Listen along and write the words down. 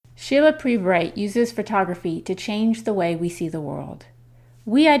Sheila Pre-Bright uses photography to change the way we see the world.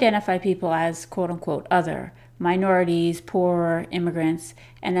 We identify people as quote-unquote other, minorities, poor, immigrants,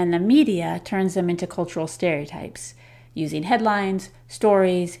 and then the media turns them into cultural stereotypes. Using headlines,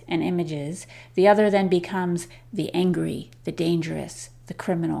 stories, and images, the other then becomes the angry, the dangerous, the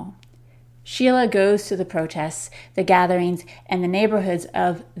criminal. Sheila goes to the protests, the gatherings, and the neighborhoods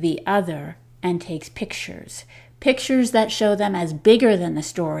of the other and takes pictures. Pictures that show them as bigger than the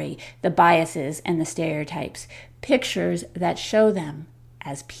story, the biases, and the stereotypes. Pictures that show them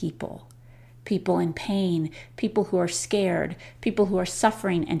as people. People in pain, people who are scared, people who are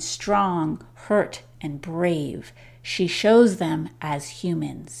suffering and strong, hurt and brave. She shows them as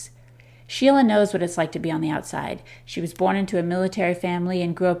humans. Sheila knows what it's like to be on the outside. She was born into a military family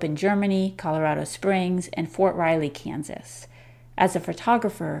and grew up in Germany, Colorado Springs, and Fort Riley, Kansas. As a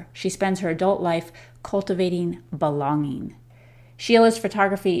photographer, she spends her adult life cultivating belonging. Sheila's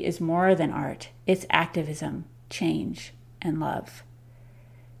photography is more than art. It's activism, change, and love.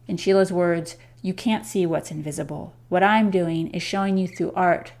 In Sheila's words, "You can't see what's invisible. What I'm doing is showing you through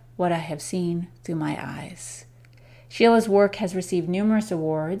art what I have seen through my eyes." Sheila's work has received numerous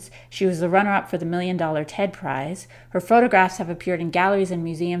awards. She was the runner-up for the $1 Million TED Prize. Her photographs have appeared in galleries and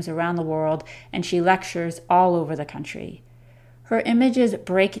museums around the world, and she lectures all over the country. Her images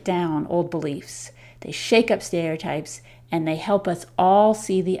break down old beliefs. They shake up stereotypes, and they help us all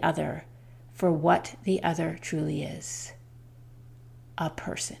see the other for what the other truly is. A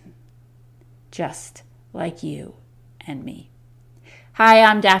person. Just like you and me. Hi,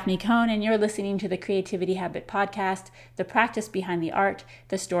 I'm Daphne Cohn, and you're listening to the Creativity Habit Podcast, the practice behind the art,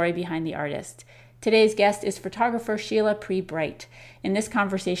 the story behind the artist. Today's guest is photographer Sheila Pre-Bright. In this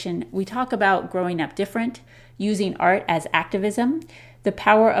conversation, we talk about growing up different, using art as activism, the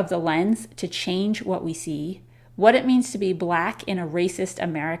power of the lens to change what we see, what it means to be Black in a racist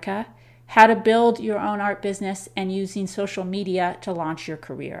America, how to build your own art business, and using social media to launch your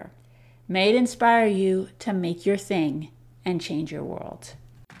career. May it inspire you to make your thing and change your world.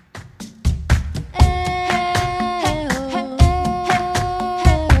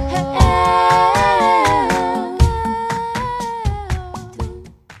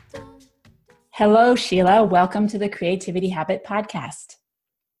 Hello, Sheila. Welcome to the Creativity Habit Podcast.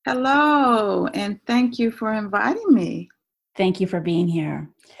 Hello, and thank you for inviting me. Thank you for being here.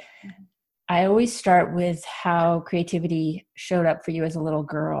 I always start with how creativity showed up for you as a little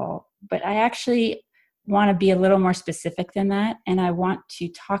girl, but I actually want to be a little more specific than that. And I want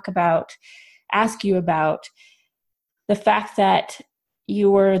to ask you about the fact that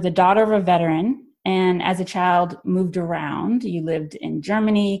you were the daughter of a veteran and as a child moved around. You lived in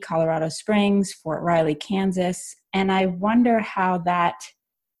Germany, Colorado Springs, Fort Riley, Kansas. And I wonder how that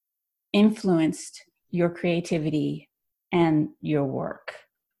influenced your creativity and your work.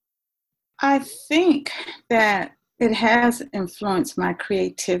 I think that it has influenced my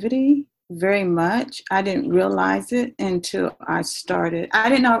creativity very much. I didn't realize it until I started. I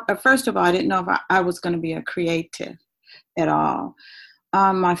didn't know, first of all, I didn't know if I was going to be a creative at all.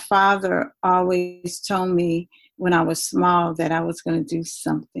 My father always told me when I was small that I was going to do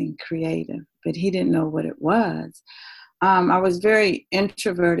something creative, but he didn't know what it was. I was very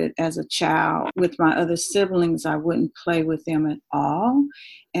introverted as a child. With my other siblings, I wouldn't play with them at all.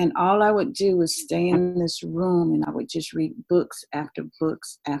 And all I would do was stay in this room and I would just read books after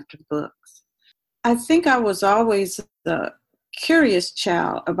books after books. I think I was always the curious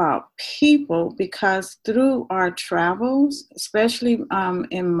child about people because through our travels, especially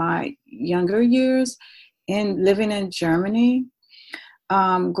in my younger years, in living in Germany,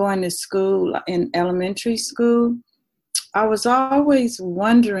 going to school in elementary school, I was always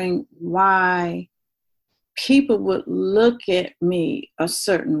wondering why people would look at me a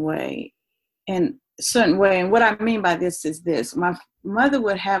certain way. And what I mean by this is this. My mother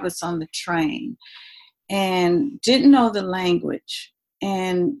would have us on the train and didn't know the language.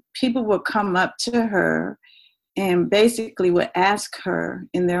 And people would come up to her and basically would ask her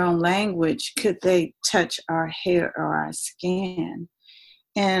in their own language, could they touch our hair or our skin?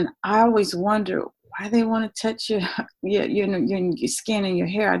 And I always wonder why they want to touch your skin and your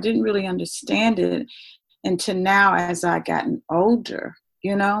hair. I didn't really understand it until now as I gotten older,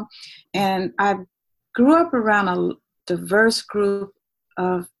 and I grew up around a diverse group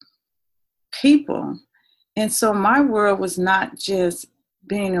of people. And so my world was not just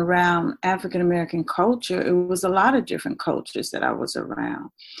being around African-American culture. It was a lot of different cultures that I was around.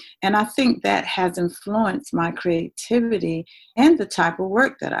 And I think that has influenced my creativity and the type of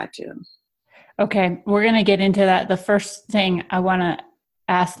work that I do. Okay, we're going to get into that. The first thing I want to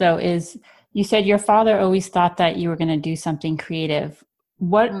ask, though, is you said your father always thought that you were going to do something creative.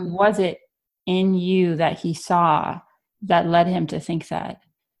 What Mm. was it in you that he saw that led him to think that?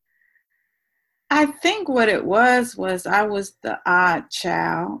 I think what it was I was the odd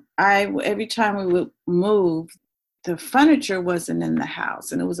child. Every time we would move, the furniture wasn't in the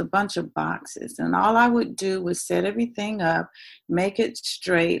house and it was a bunch of boxes, and all I would do was set everything up, make it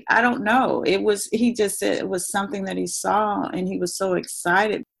straight. I don't know. He just said it was something that he saw and he was so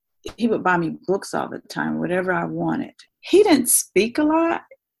excited. He would buy me books all the time, whatever I wanted. He didn't speak a lot.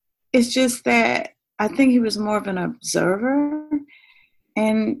 It's just that I think he was more of an observer.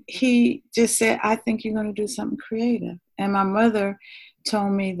 And he just said, I think you're going to do something creative. And my mother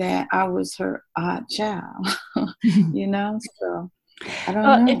told me that I was her odd child, So I don't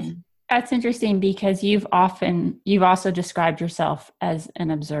Well, know. that's interesting because you've also described yourself as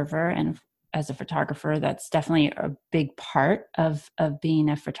an observer and as a photographer. That's definitely a big part of being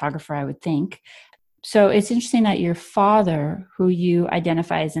a photographer, I would think. So it's interesting that your father, who you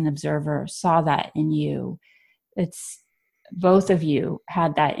identify as an observer, saw that in you. It's both of you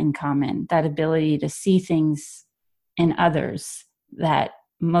had that in common, that ability to see things in others that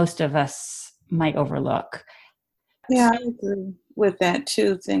most of us might overlook. Yeah, I agree with that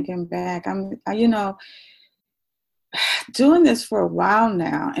too, thinking back. Doing this for a while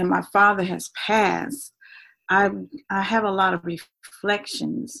now, and my father has passed. I I have a lot of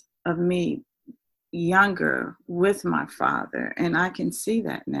reflections of me younger with my father, and I can see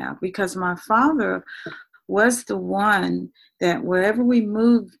that now because my father was the one that wherever we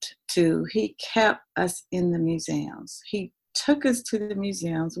moved to, he kept us in the museums. He took us to the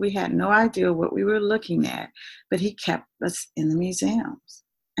museums. We had no idea what we were looking at, but he kept us in the museums.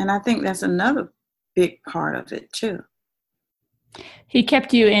 And I think that's another big part of it too. He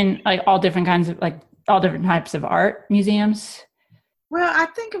kept you in like all different types of art museums. Well, I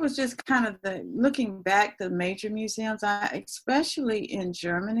think it was just kind of looking back, the major museums, especially in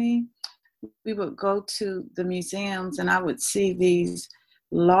Germany, we would go to the museums and I would see these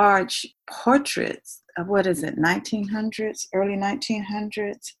large portraits of, what is it, 1900s, early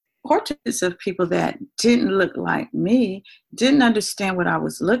 1900s, portraits of people that didn't look like me, didn't understand what I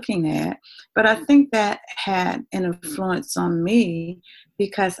was looking at. But I think that had an influence on me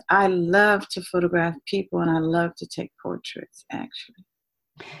because I love to photograph people and I love to take portraits, actually.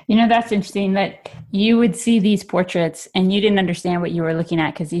 That's interesting that you would see these portraits and you didn't understand what you were looking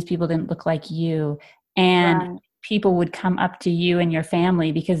at because these people didn't look like you. And Right. people would come up to you and your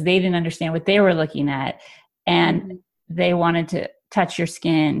family because they didn't understand what they were looking at. And Mm-hmm. they wanted to touch your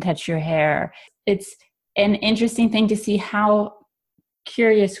skin, touch your hair. It's an interesting thing to see how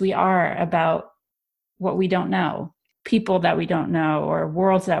curious we are about what we don't know, people that we don't know, or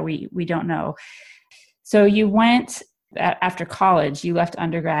worlds that we don't know. So you went after college, you left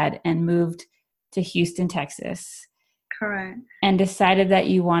undergrad and moved to Houston, Texas, Correct. and decided that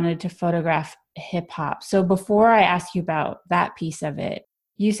you wanted to photograph hip hop. So before I ask you about that piece of it,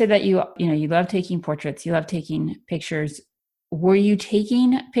 you said that you love taking portraits, you love taking pictures. Were you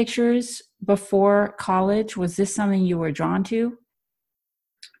taking pictures before college? Was this something you were drawn to?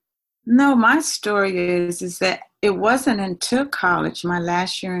 No, my story is that it wasn't until college, my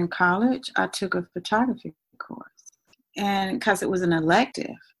last year in college, I took a photography course, and because it was an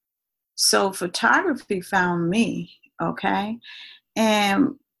elective. So photography found me, okay?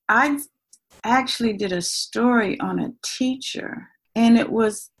 And I actually did a story on a teacher, and it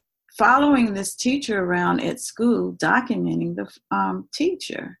was following this teacher around at school, documenting the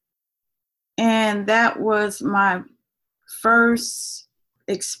teacher. And that was my first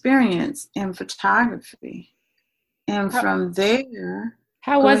experience in photography. And How, from there,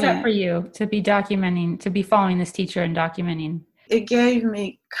 how go was that for ahead. you to be following this teacher and documenting? It gave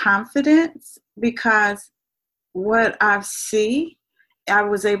me confidence because what I see, I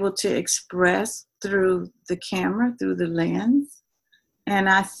was able to express through the camera, through the lens. And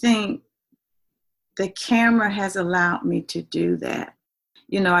I think the camera has allowed me to do that.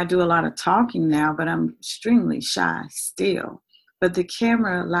 I do a lot of talking now, but I'm extremely shy still. But the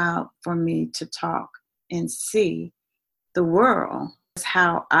camera allowed for me to talk and see the world,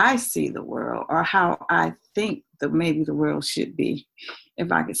 how I see the world, or how I think that maybe the world should be,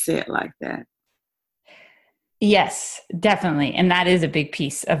 if I could say it like that. Yes, definitely. And that is a big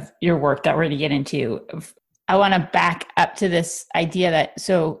piece of your work that we're going to get into. I want to back up to this idea that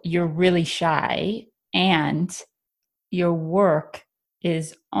so you're really shy and your work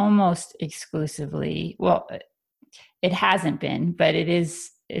is almost exclusively, well, it hasn't been, but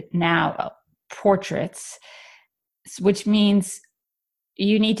it now portraits, which means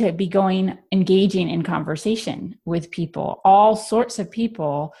you need to be engaging in conversation with people, all sorts of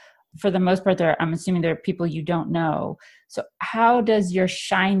people, for the most part, I'm assuming there are people you don't know. So how does your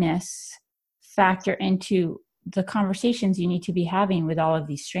shyness factor into the conversations you need to be having with all of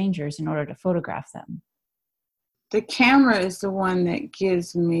these strangers in order to photograph them? The camera is the one that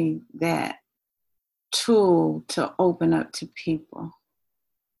gives me that tool to open up to people.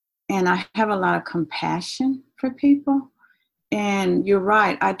 And I have a lot of compassion for people. And you're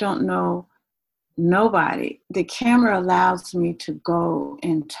right, I don't know nobody. The camera allows me to go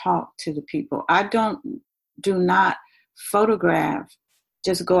and talk to the people. Do not photograph,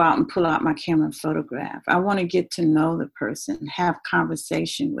 just go out and pull out my camera and photograph. I want to get to know the person, have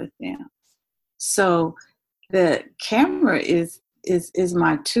conversation with them. So the camera is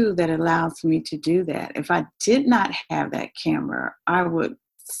my tool that allows me to do that. If I did not have that camera, I would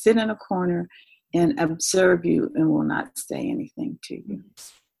sit in a corner and observe you and will not say anything to you.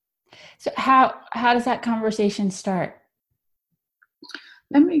 So how does that conversation start?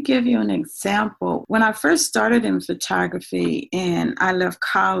 Let me give you an example. When I first started in photography and I left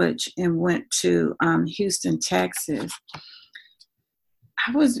college and went to Houston, Texas,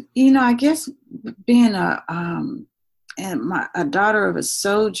 I was, I guess being a daughter of a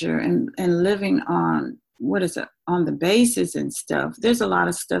soldier and living on on the bases and stuff, there's a lot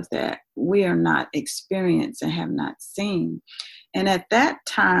of stuff that we are not experienced and have not seen. And at that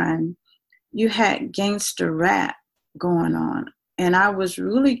time, you had gangster rap going on. And I was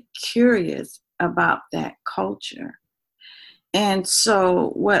really curious about that culture. And so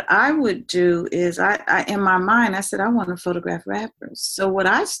what I would do is I in my mind, I said, I want to photograph rappers. So what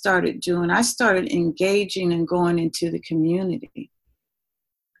I started doing, I started engaging and going into the community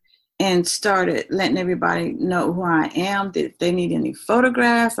and started letting everybody know who I am, that if they need any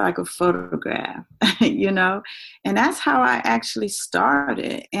photographs, I could photograph, and that's how I actually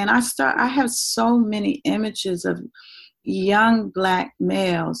started. And I have so many images of young Black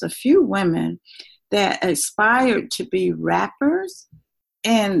males, a few women that aspired to be rappers.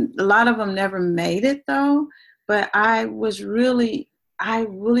 And a lot of them never made it though, but I really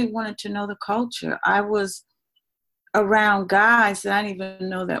wanted to know the culture. I was around guys that I didn't even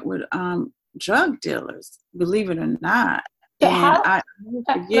know that were drug dealers, believe it or not. But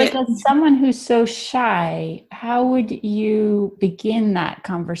like as someone who's so shy, how would you begin that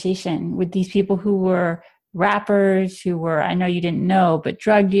conversation with these people who were rappers, who were, I know you didn't know, but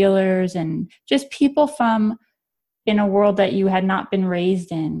drug dealers and just people from in a world that you had not been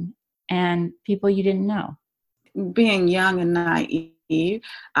raised in and people you didn't know? Being young and naive,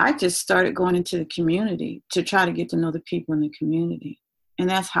 I just started going into the community to try to get to know the people in the community. And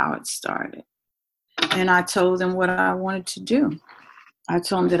that's how it started. And I told them what I wanted to do. I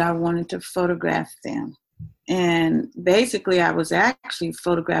told them that I wanted to photograph them. And basically, I was actually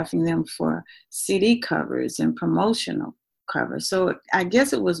photographing them for CD covers and promotional covers. So I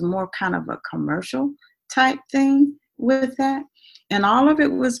guess it was more kind of a commercial type thing with that. And all of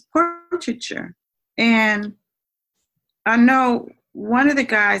it was portraiture. And I know one of the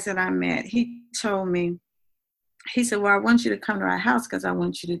guys that I met, he told me, he said, well, I want you to come to our house because I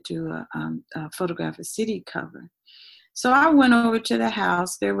want you to do a photograph a CD cover. So I went over to the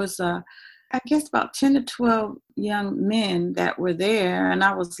house. There was I guess about 10 to 12 young men that were there. And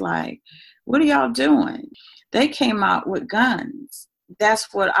I was like, what are y'all doing? They came out with guns.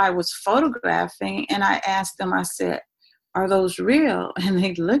 That's what I was photographing. And I asked them, I said, are those real? And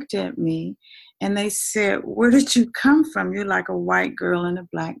they looked at me and they said, where did you come from? You're like a white girl in a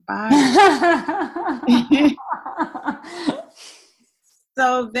black body.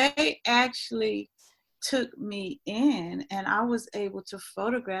 So they actually took me in and I was able to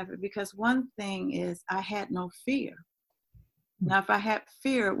photograph it because one thing is I had no fear. Now, if I had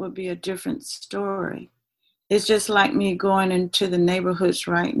fear, it would be a different story. It's just like me going into the neighborhoods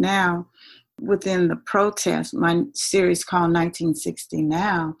right now within the protest, my series called 1960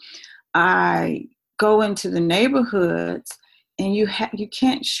 Now. I go into the neighborhoods and you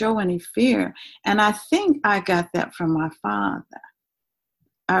can't show any fear. And I think I got that from my father.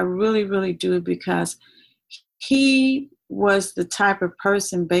 I really, really do, because he was the type of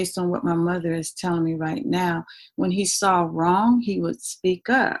person, based on what my mother is telling me right now, when he saw wrong, he would speak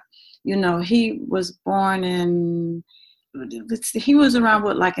up. He was born he was around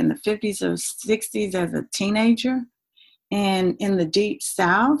in the 50s or 60s as a teenager and in the deep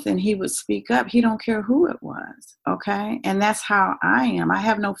South, and he would speak up. He don't care who it was, okay? And that's how I am. I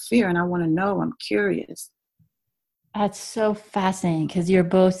have no fear and I want to know. I'm curious. That's so fascinating because you're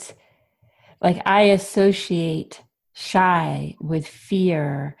both, like, I associate shy with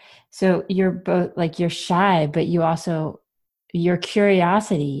fear. So you're both like, you're shy, but you also, your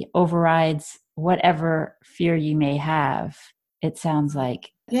curiosity overrides whatever fear you may have. it sounds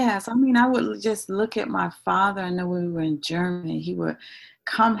like. Yes, I mean, I would just look at my father. I know when we were in Germany, he would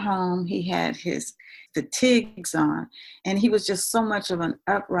come home. He had his fatigues on, and he was just so much of an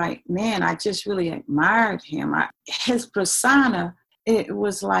upright man. I just really admired him. His persona, it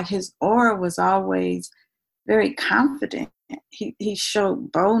was like his aura was always very confident. He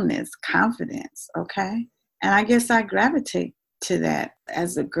showed boldness, confidence, okay? And I guess I gravitate to that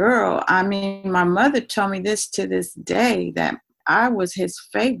as a girl. I mean, my mother told me this to this day, that I was his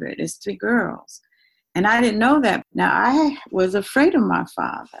favorite. It's three girls. And I didn't know that. Now, I was afraid of my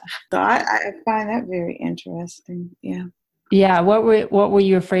father. So I find that very interesting. Yeah. Yeah. What were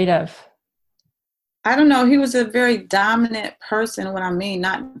you afraid of? I don't know. He was a very dominant person. What I mean,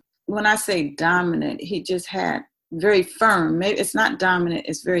 not when I say dominant, he just had very firm. Maybe it's not dominant,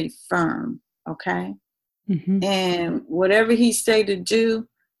 it's very firm. Okay. Mm-hmm. And whatever he said to do,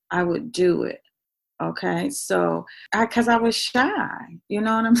 I would do it. Okay, so because I was shy, you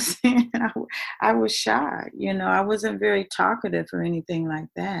know what I'm saying? I was shy, I wasn't very talkative or anything like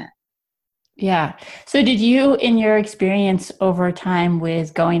that. Yeah. So did you, in your experience over time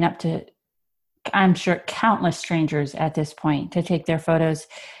with going up to, I'm sure, countless strangers at this point to take their photos,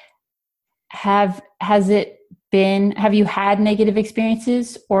 have you had negative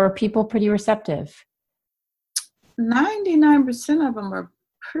experiences, or are people pretty receptive? 99% of them are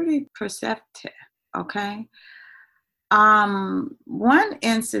pretty perceptive, okay? One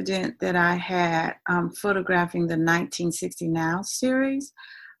incident that I had photographing the 1960 Now series,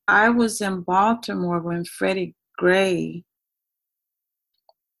 I was in Baltimore when Freddie Gray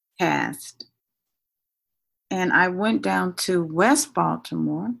passed. And I went down to West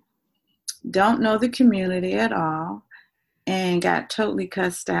Baltimore, don't know the community at all, and got totally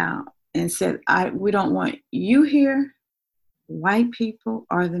cussed out and said, we don't want you here, white people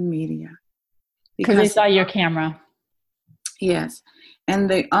or the media. Because they saw your camera. Yes. And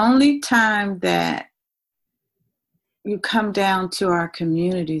the only time that you come down to our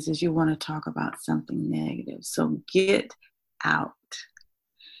communities is you want to talk about something negative. So get out.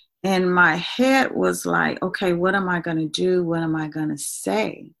 And my head was like, okay, what am I going to do? What am I going to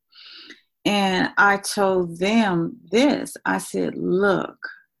say? And I told them this. I said, look,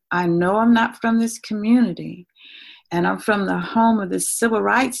 I know I'm not from this community, and I'm from the home of the civil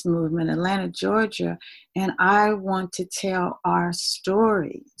rights movement, Atlanta, Georgia, and I want to tell our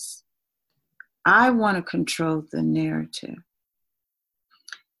stories. I want to control the narrative.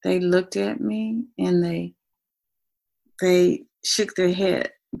 They looked at me and they shook their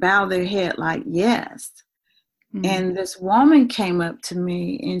head, bowed their head like, yes. Mm-hmm. And this woman came up to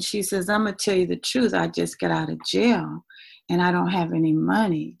me and she says, I'm going to tell you the truth. I just got out of jail and I don't have any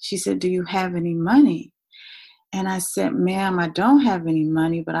money. She said, do you have any money? And I said, ma'am, I don't have any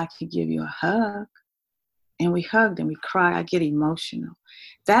money, but I could give you a hug. And we hugged and we cried. I get emotional.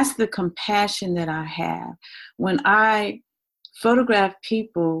 That's the compassion that I have. When I photograph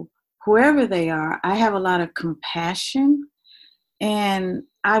people, whoever they are, I have a lot of compassion. And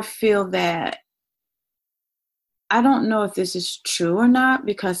I feel that, I don't know if this is true or not,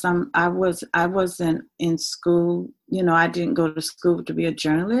 because I wasn't in school, I didn't go to school to be a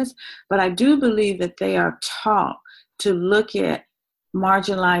journalist, but I do believe that they are taught to look at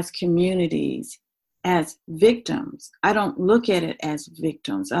marginalized communities as victims. I don't look at it as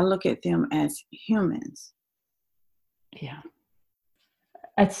victims. I look at them as humans. Yeah.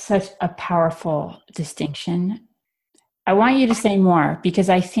 That's such a powerful distinction. I want you to say more, because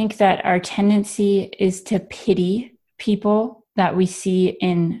I think that our tendency is to pity people that we see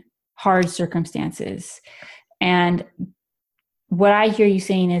in hard circumstances. And what I hear you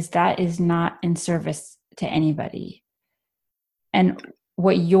saying is that is not in service to anybody. And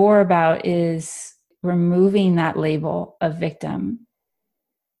what you're about is removing that label of victim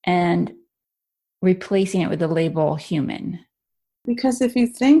and replacing it with the label human. Because if you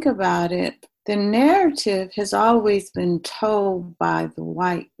think about it, the narrative has always been told by the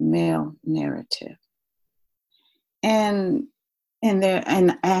white male narrative. And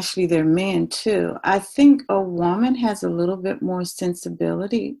actually they're men too. I think a woman has a little bit more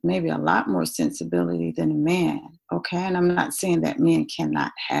sensibility, maybe a lot more sensibility than a man, okay? And I'm not saying that men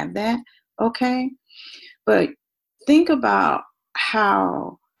cannot have that, okay? But think about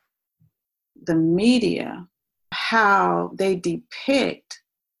how the media, how they depict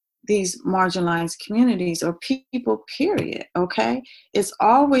these marginalized communities or people, period, okay? It's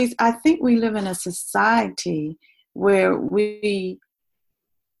always, I think we live in a society where we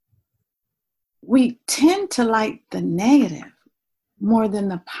tend to like the negative more than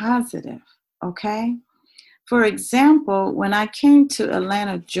the positive, okay? For example, when I came to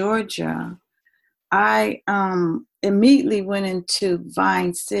Atlanta, Georgia, I immediately went into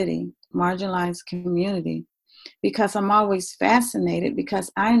Vine City, marginalized community, because I'm always fascinated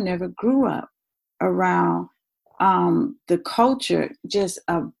because I never grew up around the culture just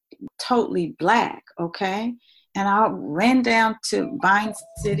totally Black, okay? And I ran down to Vine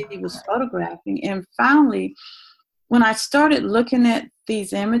City, was photographing, and finally, when I started looking at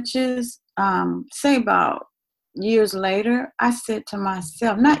these images, say about years later, I said to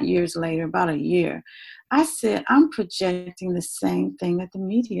myself, not years later, about a year, I said, I'm projecting the same thing that the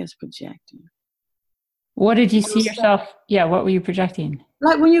media is projecting. What did you see yourself? Yeah, what were you projecting?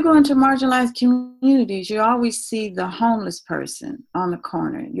 Like when you go into marginalized communities, you always see the homeless person on the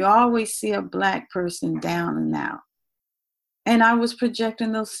corner. You always see a Black person down and out. And I was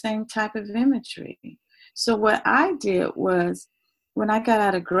projecting those same type of imagery. So what I did was, when I got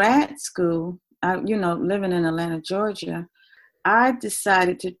out of grad school, living in Atlanta, Georgia, I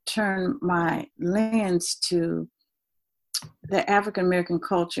decided to turn my lens to the African American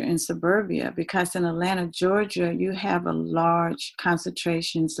culture in suburbia, because in Atlanta, Georgia, you have a large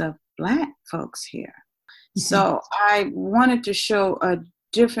concentrations of Black folks here. Mm-hmm. So I wanted to show a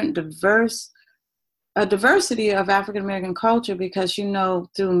diversity of African American culture, because,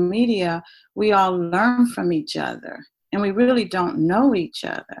 through media, we all learn from each other and we really don't know each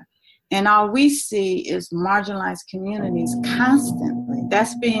other. And all we see is marginalized communities constantly.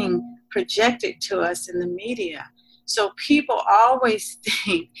 That's being projected to us in the media. So people always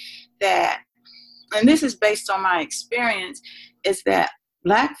think that, and this is based on my experience, is that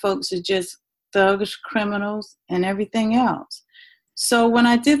Black folks are just thugs, criminals, and everything else. So when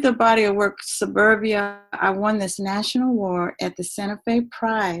I did the body of work, Suburbia, I won this national award at the Santa Fe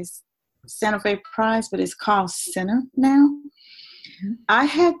Prize, but it's called Center now. Mm-hmm. I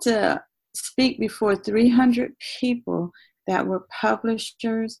had to speak before 300 people that were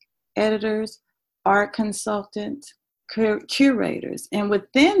publishers, editors, art consultants, curators. And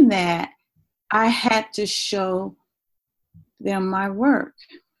within that, I had to show them my work.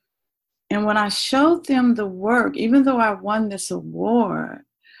 And when I showed them the work, even though I won this award,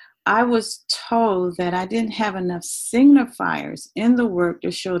 I was told that I didn't have enough signifiers in the work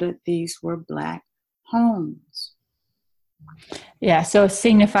to show that these were Black homes. Yeah, so a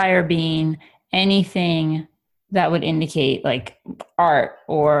signifier being anything that would indicate like art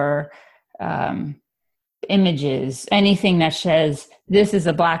or images, anything that says this is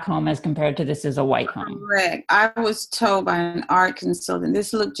a Black home as compared to this is a white home. Correct. I was told by an art consultant,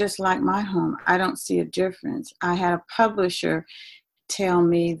 this looked just like my home. I don't see a difference. I had a publisher tell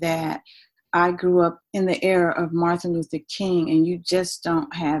me that I grew up in the era of Martin Luther King, and you just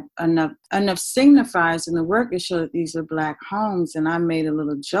don't have enough signifiers in the work to show that these are Black homes. And I made a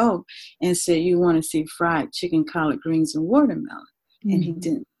little joke and said, you want to see fried chicken, collard greens, and watermelon. Mm-hmm. And he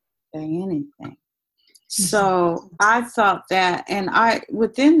didn't say anything. So I thought that, and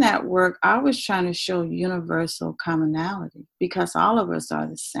within that work, I was trying to show universal commonality, because all of us are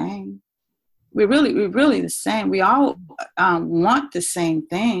the same. We're really the same. We all want the same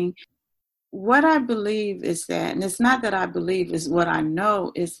thing. What I believe is that, and it's not that I believe, is what I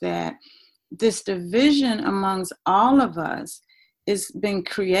know, is that this division amongst all of us is been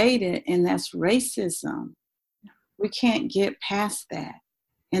created, and that's racism. We can't get past that.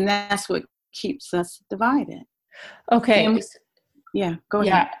 And that's what keeps us divided. Okay. Go ahead.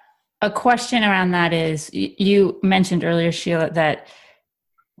 Yeah. A question around that is, you mentioned earlier, Sheila, that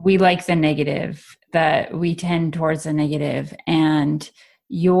we like the negative, that we tend towards the negative, and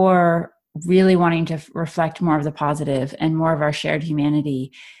you're really wanting to reflect more of the positive and more of our shared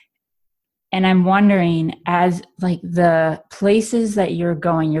humanity. And I'm wondering, as like the places that you're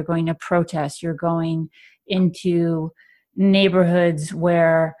going to protest, you're going into neighborhoods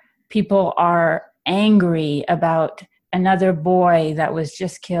where people are angry about another boy that was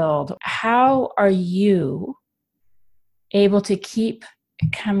just killed. How are you able to keep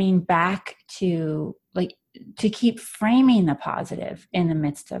coming back to keep framing the positive in the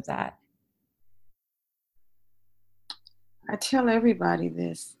midst of that? I tell everybody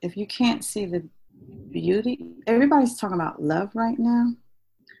this: if you can't see the beauty, everybody's talking about love right now,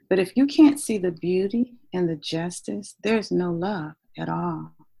 but if you can't see the beauty and the justice, there's no love at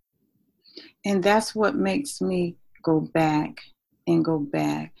all. And that's what makes me go back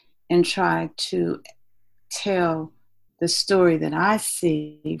and try to tell the story that I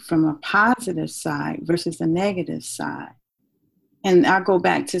see from a positive side versus a negative side. And I go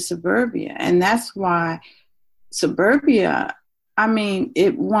back to Suburbia, and that's why Suburbia,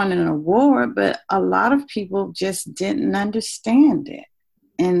 it won an award, but a lot of people just didn't understand it.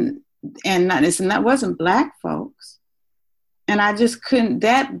 And that wasn't Black folks. And I just couldn't,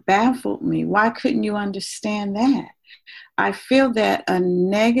 that baffled me. Why couldn't you understand that? I feel that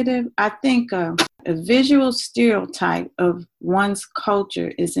I think a visual stereotype of one's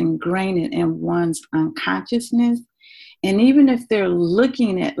culture is ingrained in one's unconsciousness. And even if they're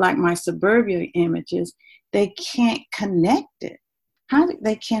looking at like my suburbia images, they can't connect it.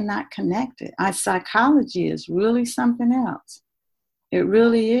 They cannot connect it. Our psychology is really something else. It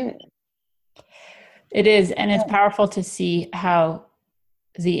really is. It is. And it's powerful to see how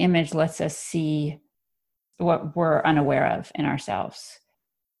the image lets us see what we're unaware of in ourselves.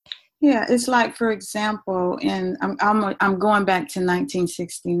 Yeah, it's like, for example, and I'm going back to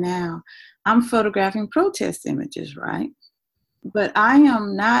 1960 now. I'm photographing protest images, right? But I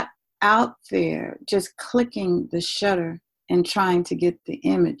am not out there just clicking the shutter and trying to get the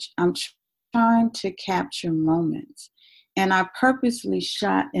image. I'm trying to capture moments. And I purposely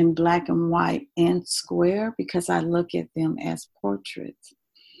shot in black and white and square because I look at them as portraits.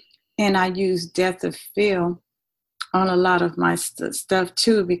 And I use depth of field on a lot of my stuff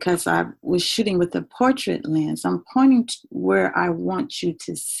too, because I was shooting with a portrait lens. I'm pointing to where I want you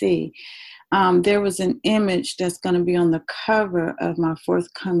to see. There was an image that's going to be on the cover of my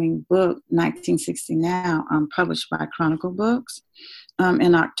forthcoming book, 1960 Now, published by Chronicle Books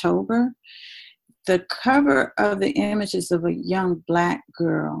in October. The cover of the image is of a young Black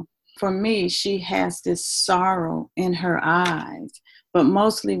girl. For me, she has this sorrow in her eyes, but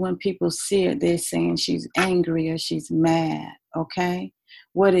mostly when people see it, they're saying she's angry or she's mad, okay?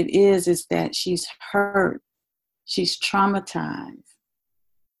 What it is that she's hurt, she's traumatized.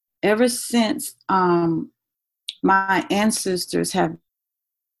 Ever since my ancestors have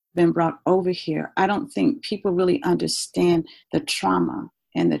been brought over here, I don't think people really understand the trauma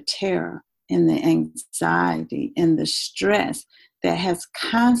and the terror and the anxiety and the stress that has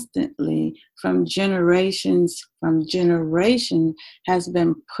constantly from generation has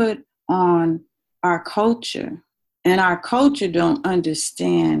been put on our culture. And our culture don't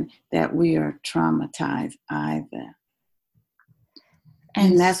understand that we are traumatized either.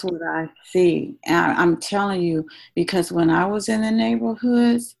 And that's what I see. And I'm telling you, because when I was in the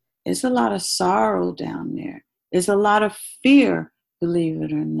neighborhoods, it's a lot of sorrow down there. It's a lot of fear, believe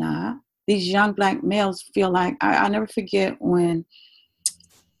it or not. These young Black males feel like, I never forget when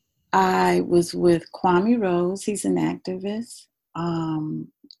I was with Kwame Rose. He's an activist.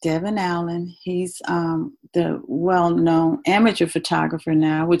 Devin Allen, he's the well-known amateur photographer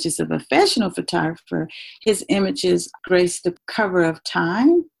now, which is a professional photographer. His images grace the cover of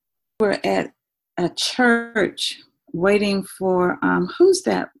Time. We're at a church waiting for, who's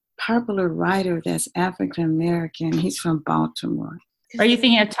that popular writer that's African-American? He's from Baltimore. Are you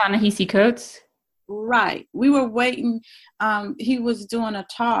thinking of Ta-Nehisi Coates? Right. We were waiting. He was doing a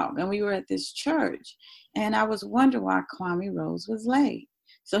talk, and we were at this church. And I was wondering why Kwame Rose was late.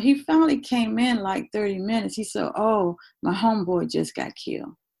 So he finally came in like 30 minutes. He said, oh, my homeboy just got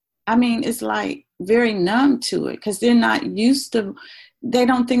killed. I mean, it's like very numb to it because they're not used to, they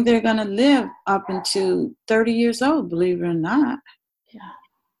don't think they're going to live up until 30 years old, believe it or not. Yeah.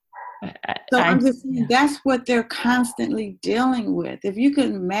 So I'm just saying that's what they're constantly dealing with. If you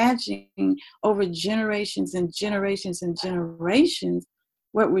could imagine over generations and generations and generations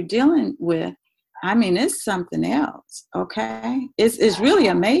what we're dealing with, I mean, it's something else, okay? It's really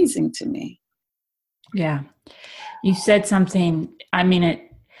amazing to me. Yeah. You said something, I mean,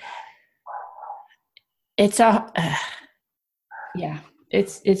 it's hard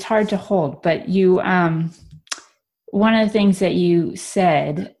to hold, but you, one of the things that you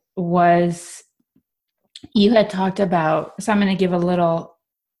said was you had talked about, so I'm going to give a little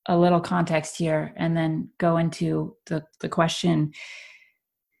context here and then go into the question.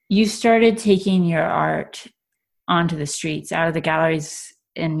 You started taking your art onto the streets, out of the galleries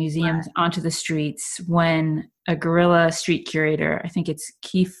and museums, right, onto the streets when a guerrilla street curator, I think it's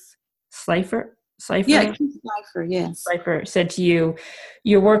Keith Slifer? Yeah, Keith Slifer, yes. Slifer said to you,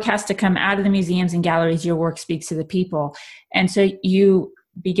 your work has to come out of the museums and galleries, your work speaks to the people. And so you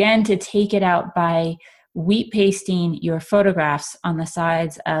began to take it out by wheat pasting your photographs on the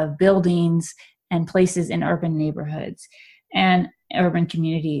sides of buildings and places in urban neighborhoods and urban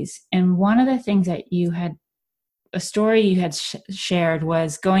communities. And one of the things that you had, a story you had shared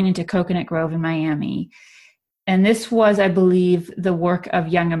was going into Coconut Grove in Miami. And this was, I believe, the work of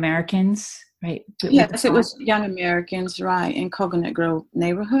Young Americans, right? Yes, it was Young Americans, right, in Coconut Grove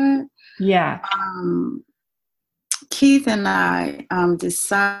neighborhood. Yeah. Keith and I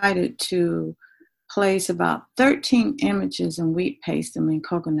decided to place about 13 images and wheat paste them in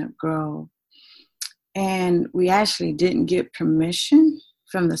Coconut Grove. And we actually didn't get permission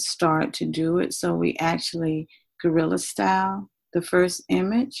from the start to do it. So we actually guerrilla style the first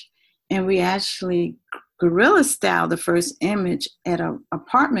image, and we actually guerrilla style the first image at an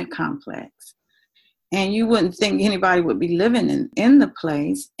apartment complex. And you wouldn't think anybody would be living in the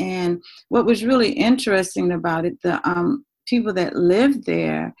place. And what was really interesting about it, the people that lived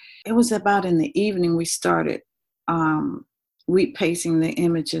there, it was about in the evening we started wheat pasting the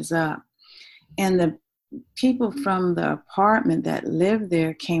images up. And the people from the apartment that lived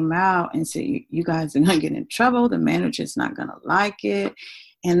there came out and said, you guys are going to get in trouble. The manager's not going to like it.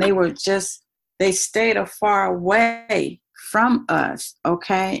 And they stayed far away from us,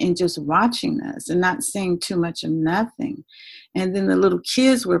 okay, and just watching us and not saying too much of nothing. And then the little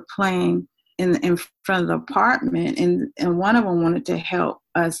kids were playing in front of the apartment, and one of them wanted to help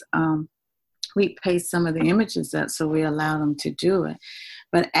us wheat paste some of the images up, so we allowed them to do it.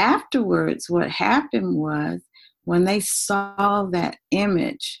 But afterwards, what happened was when they saw that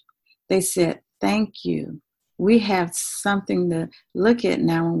image, they said, thank you. We have something to look at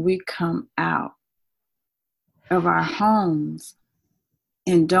now when we come out of our homes,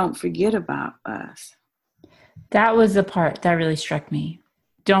 and don't forget about us. That was the part that really struck me.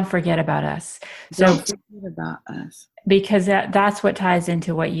 Don't forget about us. Don't forget about us. Because that's what ties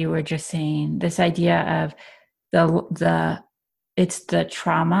into what you were just saying. This idea of it's the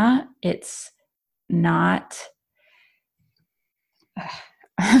trauma. It's not.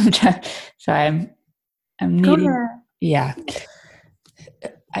 I'm needing. Yeah.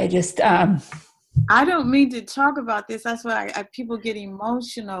 I just. I don't mean to talk about this. That's why people get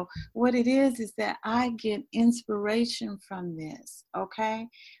emotional. What it is that I get inspiration from this, okay?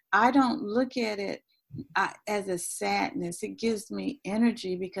 I don't look at it as a sadness. It gives me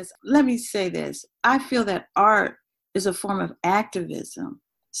energy because, let me say this, I feel that art is a form of activism,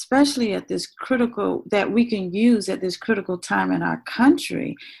 especially at this critical, that we can use at this critical time in our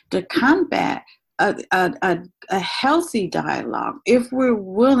country to combat a healthy dialogue, if we're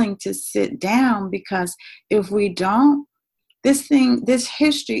willing to sit down, because if we don't, this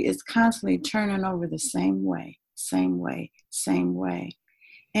history is constantly turning over the same way.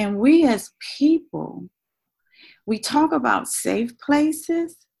 And we as people, we talk about safe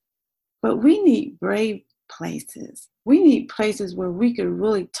places, but we need brave places. We need places where we could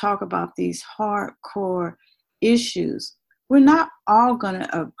really talk about these hardcore issues. We're not all going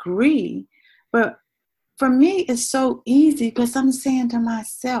to agree, but for me, it's so easy because I'm saying to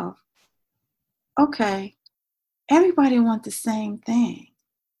myself, okay, everybody wants the same thing,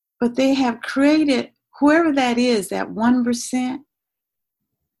 but they have created, whoever that is, that 1%,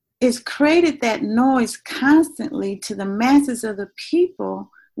 is created that noise constantly to the masses of the people.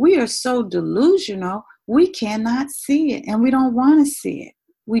 We are so delusional, we cannot see it, and we don't want to see it.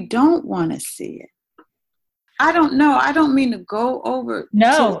 We don't want to see it. I don't know. I don't mean to go over.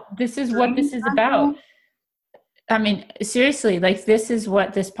 No, this is what this is about. I mean, seriously, like, this is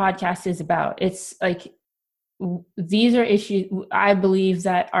what this podcast is about. It's like, these are issues. I believe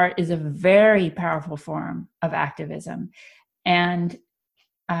that art is a very powerful form of activism, and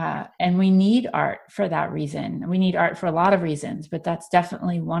we need art for that reason. We need art for a lot of reasons, but that's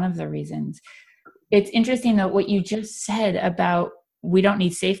definitely one of the reasons. It's interesting though, what you just said about, we don't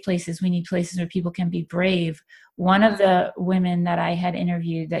need safe places. We need places where people can be brave. One of the women that I had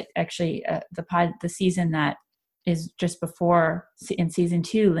interviewed, that actually the season that is just before, in season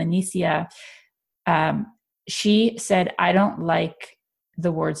 2, Lanicia, she said, I don't like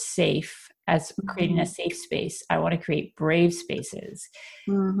the word safe as creating a safe space. I want to create brave spaces.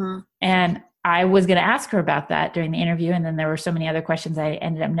 Mm-hmm. And I was going to ask her about that during the interview. And then there were so many other questions. I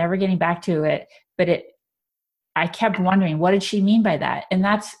ended up never getting back to it, but I kept wondering, what did she mean by that? And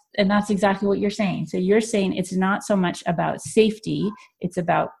that's exactly what you're saying. So you're saying it's not so much about safety, it's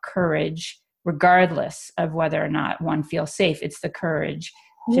about courage, regardless of whether or not one feels safe. It's the courage.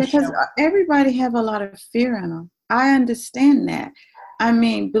 Because everybody have a lot of fear in them. I understand that. I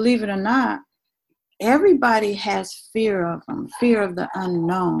mean, believe it or not, everybody has fear of them, fear of the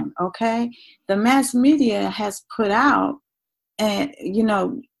unknown, okay? The mass media has put out, and,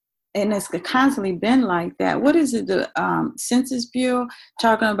 and it's constantly been like that. What is it? The Census Bureau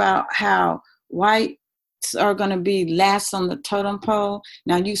talking about how whites are going to be last on the totem pole.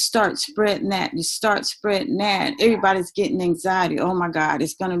 Now you start spreading that. Everybody's getting anxiety. Oh my God,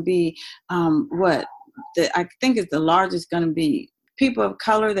 it's going to be I think it's the largest going to be people of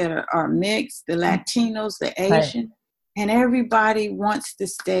color that are mixed, the Latinos, the Asian, right. And everybody wants to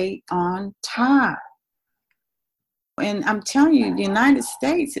stay on top. And I'm telling you, the United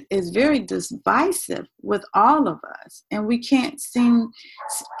States is very divisive with all of us, and we can't seem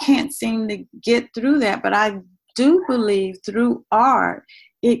to get through that. But I do believe through art,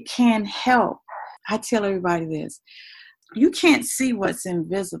 it can help I tell everybody this. You can't see what's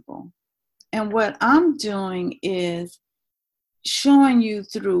invisible. And what I'm doing is showing you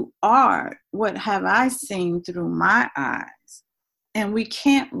through art what have I seen through my eyes. And we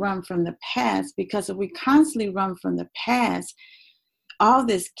can't run from the past, because if we constantly run from the past, all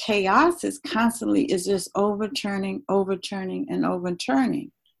this chaos is just overturning, and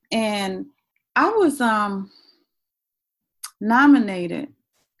overturning. And I was nominated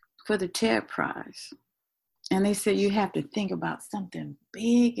for the TED Prize. And they said, you have to think about something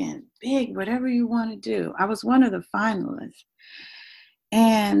big, whatever you want to do. I was one of the finalists.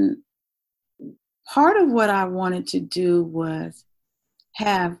 And part of what I wanted to do was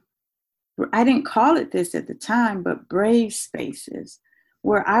have, I didn't call it this at the time, but brave spaces,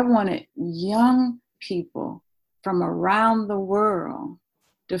 where I wanted young people from around the world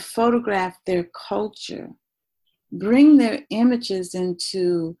to photograph their culture, bring their images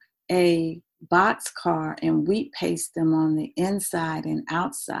into a boxcar and wheat paste them on the inside and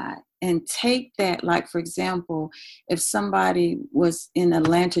outside, and take that, like, for example, if somebody was in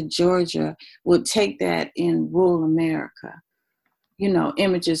Atlanta, Georgia, would take that in rural America,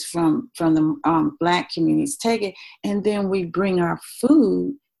 images from the Black communities, take it, and then we bring our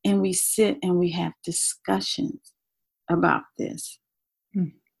food and we sit and we have discussions about this.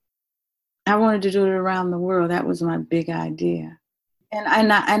 I wanted to do it around the world. That was my big idea.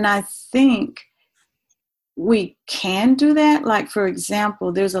 And I think we can do that. Like, for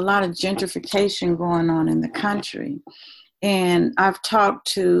example, there's a lot of gentrification going on in the country. And I've talked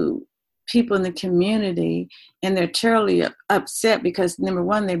to people in the community, and they're terribly upset because, number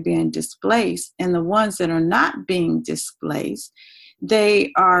one, they're being displaced. And the ones that are not being displaced,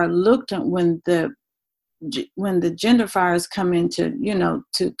 they are looked at when the gentrifiers come into,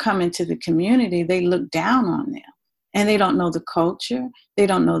 to come into the community, they look down on them. And they don't know the culture. They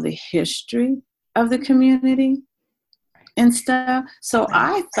don't know the history of the community and stuff. So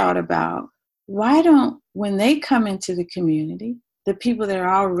I thought about, why don't, when they come into the community, the people that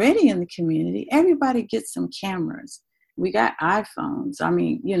are already in the community, everybody gets some cameras. We got iPhones,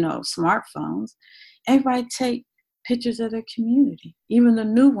 smartphones. Everybody take pictures of their community, even the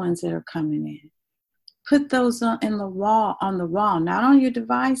new ones that are coming in. Put those on the wall, not on your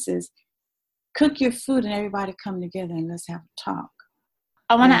devices. Cook your food and everybody come together and let's have a talk.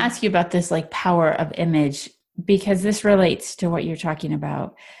 I want to ask you about this, like, power of image, because this relates to what you're talking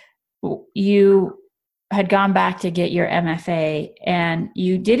about. You had gone back to get your MFA, and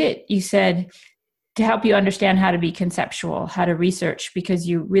you did it, you said, to help you understand how to be conceptual, how to research, because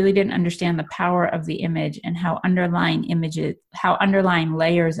you really didn't understand the power of the image and how underlying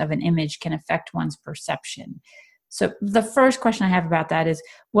layers of an image can affect one's perception. So the first question I have about that is,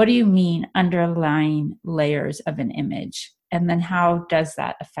 what do you mean underlying layers of an image? And then how does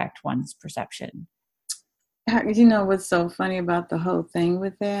that affect one's perception? You know what's so funny about the whole thing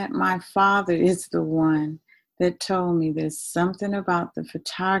with that? My father is the one that told me there's something about the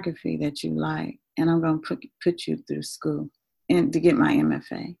photography that you like, and I'm going to put you through school and to get my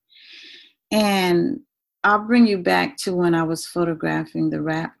MFA. And I'll bring you back to when I was photographing the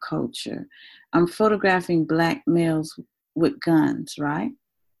rap culture. I'm photographing Black males with guns, right?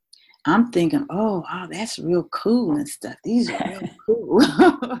 I'm thinking, oh, wow, that's real cool and stuff. These are real cool.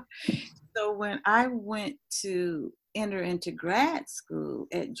 So when I went to enter into grad school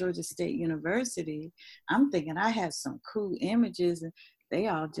at Georgia State University, I'm thinking I have some cool images, and they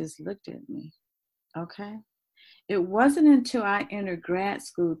all just looked at me, okay? It wasn't until I entered grad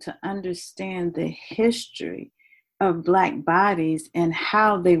school to understand the history of Black bodies and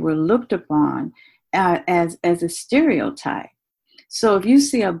how they were looked upon as a stereotype. So if you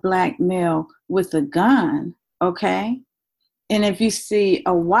see a Black male with a gun, okay, and if you see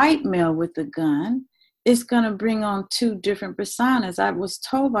a white male with a gun, it's going to bring on two different personas. I was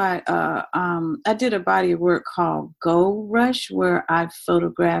told by, I did a body of work called Gold Rush, where I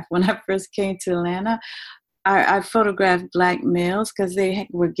photographed, when I first came to Atlanta, I photographed Black males because they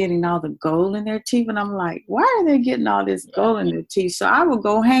were getting all the gold in their teeth. And I'm like, why are they getting all this gold in their teeth? So I would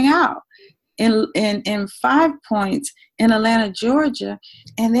go hang out in 5 Points in Atlanta, Georgia,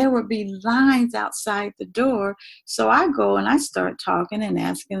 and there would be lines outside the door. So I go and I start talking and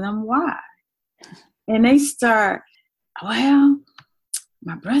asking them why. And they start, well,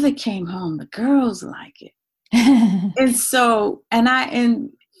 my brother came home, the girls like it. And so, and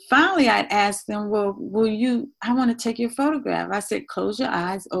finally I'd ask them, well, I want to take your photograph. I said, close your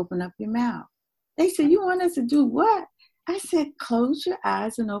eyes, open up your mouth. They said, you want us to do what? I said, close your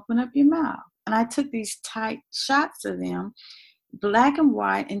eyes and open up your mouth. And I took these tight shots of them, black and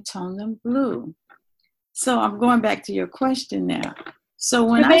white, and toned them blue. So I'm going back to your question now. So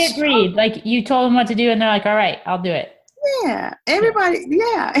when But I they agreed. Like you told them what to do, and they're like, "All right, I'll do it." Yeah, Yeah. everybody,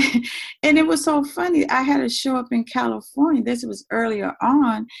 yeah. And it was so funny. I had a show up in California. This was earlier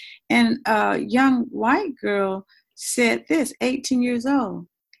on. And a young white girl said this, 18 years old.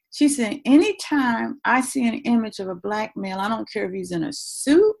 She said, anytime I see an image of a black male, I don't care if he's in a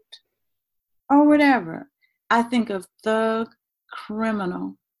suit or whatever, I think of thug,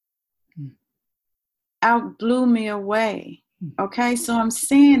 criminal. Out blew me away. Okay, so I'm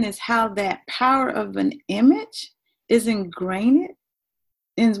saying is how that power of an image is ingrained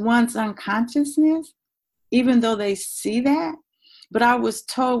in one's unconsciousness, even though they see that. But I was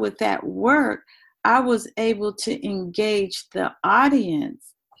told with that work, I was able to engage the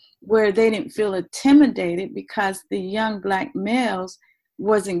audience where they didn't feel intimidated because the young black males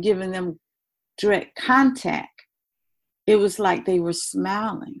wasn't giving them direct contact. It was like they were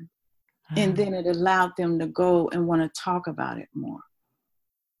smiling. And then it allowed them to go and want to talk about it more.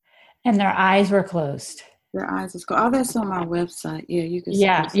 And their eyes were closed. Their eyes is closed. Oh, that's on my website. Yeah, you can.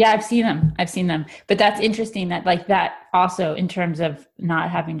 Yeah, yeah, I've seen them. But that's interesting that like that also in terms of not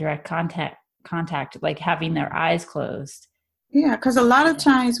having direct contact, like having their eyes closed. Yeah, because a lot of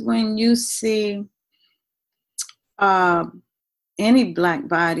times when you see any black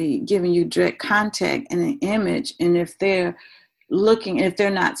body giving you direct contact in an image, and if they're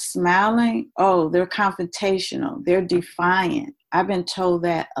not smiling, oh, they're confrontational, they're defiant. I've been told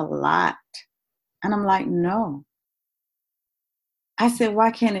that a lot. And I'm like, no. I said, why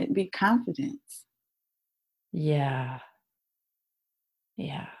can't it be confidence? Yeah.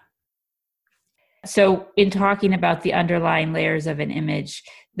 Yeah. So in talking about the underlying layers of an image,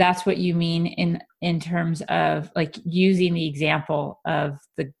 that's what you mean in terms of like using the example of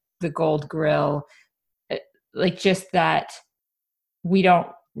the gold grill, like just that we don't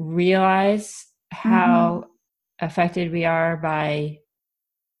realize how affected we are by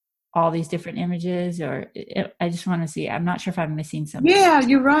all these different images, or I just want to see, I'm not sure if I'm missing something. Yeah,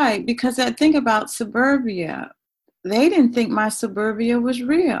 you're right. Because I think about suburbia. They didn't think my suburbia was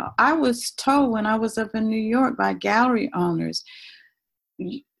real. I was told when I was up in New York by gallery owners,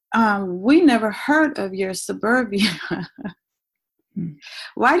 we never heard of your suburbia.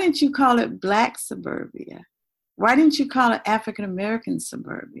 Why didn't you call it black suburbia? Why didn't you call it African American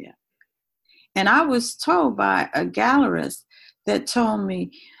suburbia? And I was told by a gallerist that told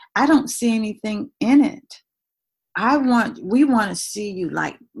me, I don't see anything in it. We want to see you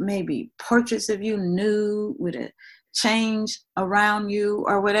like maybe portraits of you nude with a change around you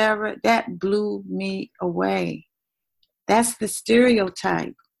or whatever. That blew me away. That's the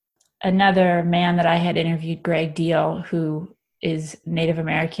stereotype. Another man that I had interviewed, Greg Deal, who is Native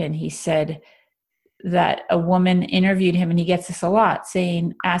American, he said that a woman interviewed him, and he gets this a lot,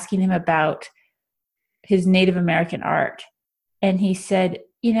 asking him about his Native American art. And he said,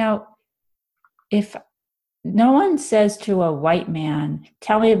 if no one says to a white man,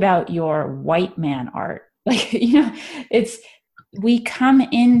 tell me about your white man art. Like, we come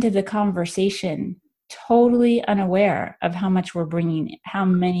into the conversation totally unaware of how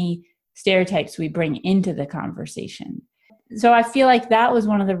many stereotypes we bring into the conversation. So I feel like that was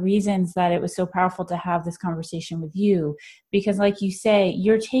one of the reasons that it was so powerful to have this conversation with you, because like you say,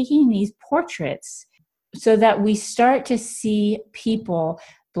 you're taking these portraits so that we start to see people,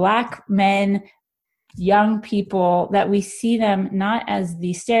 Black men, young people, that we see them not as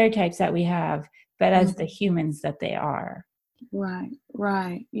the stereotypes that we have, but as the humans that they are.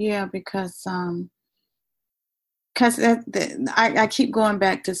 Right. Yeah, because I keep going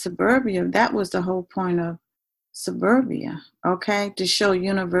back to suburbia. That was the whole point of suburbia, okay, to show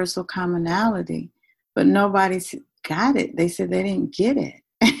universal commonality. But nobody's got it. They said they didn't get it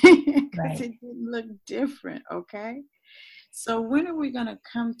because it didn't look different, okay? So when are we going to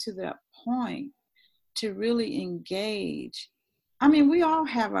come to that point to really engage? I mean, we all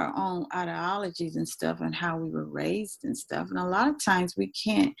have our own ideologies and stuff and how we were raised and stuff. And a lot of times we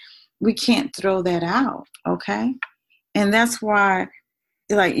can't throw that out, okay? And that's why,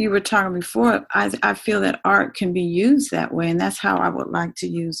 like you were talking before, I feel that art can be used that way. And that's how I would like to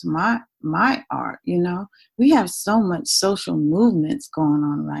use my art, We have so much social movements going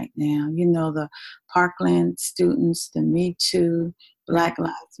on right now. The Parkland students, the Me Too, Black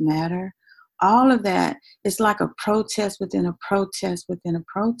Lives Matter. All of that is like a protest within a protest within a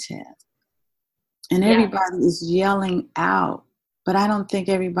protest. And everybody is yelling out. But I don't think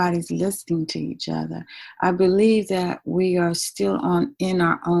everybody's listening to each other. I believe that we are still in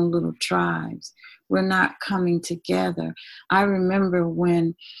our own little tribes. We're not coming together. I remember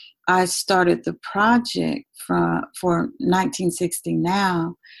when I started the project for 1960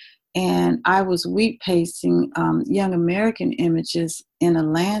 Now, and I was wheat pasting Young American Images in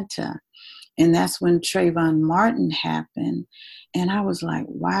Atlanta. And that's when Trayvon Martin happened. And I was like,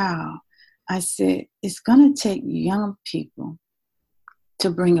 wow. I said, it's going to take young people to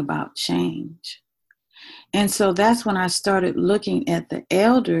bring about change. And so that's when I started looking at the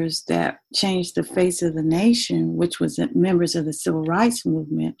elders that changed the face of the nation, which was the members of the Civil Rights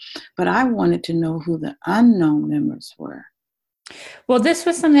Movement. But I wanted to know who the unknown members were. Well, this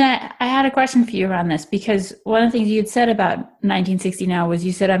was something I had a question for you around this, because one of the things you had said about 1960 Now was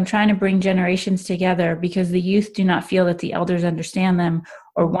you said, I'm trying to bring generations together because the youth do not feel that the elders understand them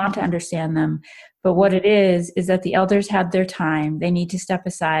or want to understand them. But what it is that the elders had their time. They need to step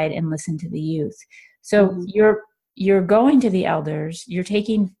aside and listen to the youth. So you're going to the elders, you're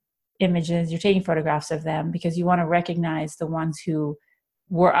taking images, you're taking photographs of them because you want to recognize the ones who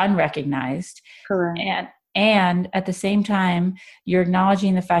were unrecognized. Correct. And at the same time, you're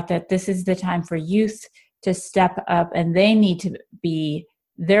acknowledging the fact that this is the time for youth to step up, and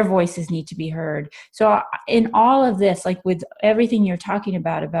their voices need to be heard. So in all of this, like with everything you're talking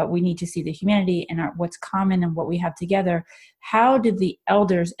about we need to see the humanity and what's common and what we have together, how did the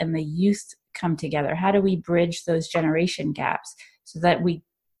elders and the youth come together? How do we bridge those generation gaps so that we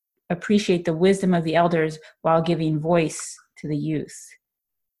appreciate the wisdom of the elders while giving voice to the youth?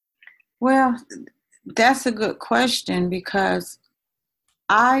 Well, that's a good question, because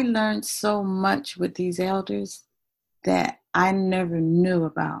I learned so much with these elders that I never knew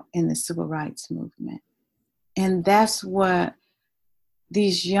about in the Civil Rights Movement. And that's what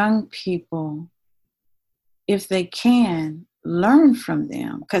these young people, if they can, learn from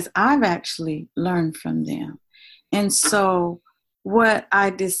them, because I've actually learned from them. And so what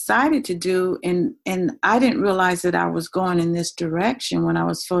I decided to do, and I didn't realize that I was going in this direction when I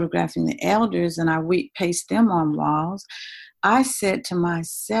was photographing the elders and I wheat paste them on walls, I said to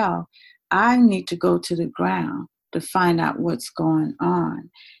myself, I need to go to the ground to find out what's going on.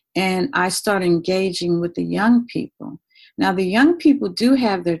 And I started engaging with the young people. Now, the young people do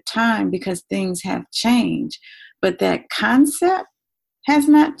have their time because things have changed, but that concept has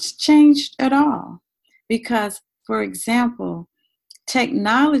not changed at all. Because, for example,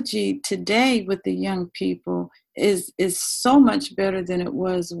 technology today with the young people is so much better than it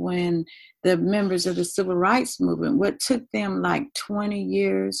was when the members of the Civil Rights Movement, what took them like 20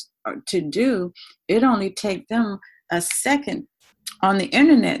 years to do, it only take them a second on the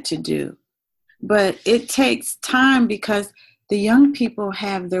internet to do. But it takes time because the young people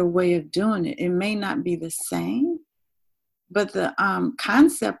have their way of doing it. It may not be the same, but the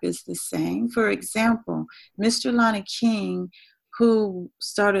concept is the same. For example, Mr. Lonnie King, who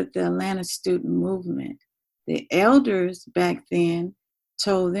started the Atlanta student movement, the elders back then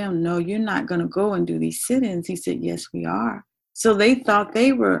told them, no, you're not going to go and do these sit-ins. He said, yes, we are. So they thought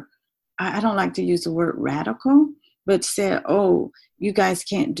they were, I don't like to use the word radical, but said, oh, you guys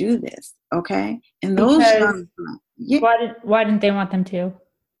can't do this, okay? And those young, why didn't they want them to?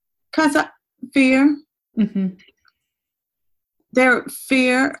 Because of fear. Mm-hmm. Their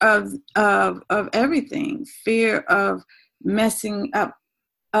fear of everything, fear of messing up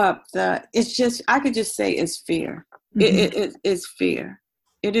it's just, I could just say it's fear. Mm-hmm. It's fear.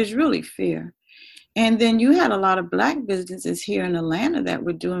 It is really fear. And then you had a lot of Black businesses here in Atlanta that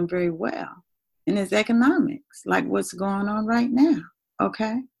were doing very well. And it's economics, like what's going on right now,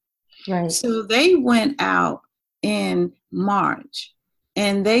 okay? Right. So they went out in March,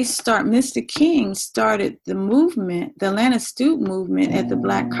 and Mr. King started the movement, the Atlanta student movement at the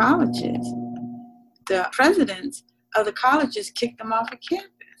Black colleges. The presidents of the colleges kicked them off of campus.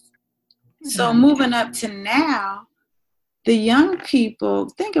 So moving up to now, the young people,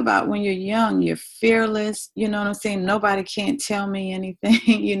 think about when you're young, you're fearless, you know what I'm saying? Nobody can't tell me anything,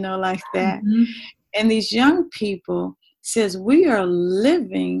 you know, like that. Mm-hmm. And these young people says, we are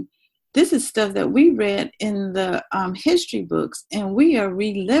living, this is stuff that we read in the history books, and we are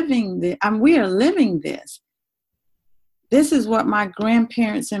reliving we are living this. This is what my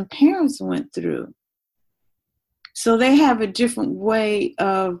grandparents and parents went through. So they have a different way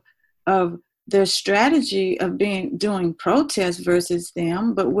of their strategy of doing protests versus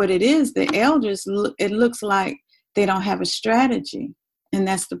them. But what it is, the elders, it looks like they don't have a strategy. And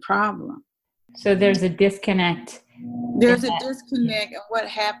that's the problem. So there's a disconnect. There's a disconnect. And what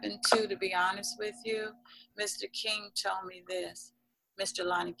happened too, to be honest with you, Mr. King told me this, Mr.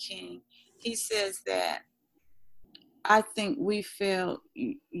 Lonnie King. He says that, I think we failed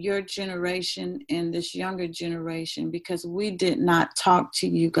your generation and this younger generation because we did not talk to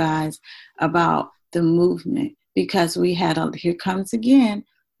you guys about the movement, because we had here comes again,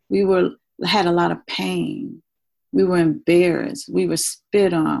 had a lot of pain. We were embarrassed. We were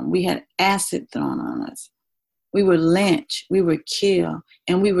spit on. We had acid thrown on us. We were lynched. We were killed.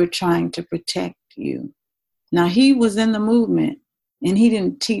 And we were trying to protect you. Now, he was in the movement, and he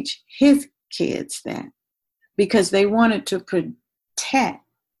didn't teach his kids that because they wanted to protect,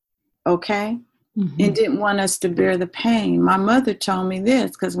 okay? Mm-hmm. And didn't want us to bear the pain. My mother told me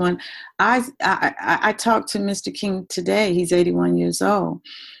this because when I talked to Mr. King today, he's 81 years old.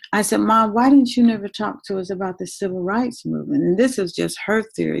 I said, Mom, why didn't you never talk to us about the civil rights movement? And this is just her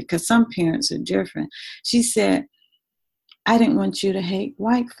theory because some parents are different. She said, I didn't want you to hate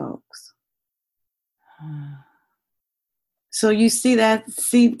white folks. So you see that,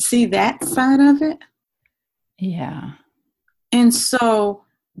 see that side of it? Yeah. And so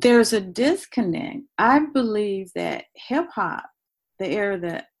there's a disconnect. I believe that hip hop, the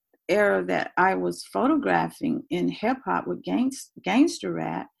era that I was photographing in hip hop with gangster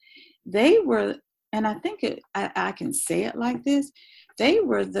rap, they were, and I think I can say it like this, they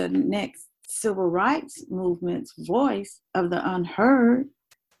were the next civil rights movement's voice of the unheard,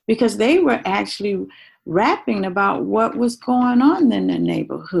 because they were actually rapping about what was going on in the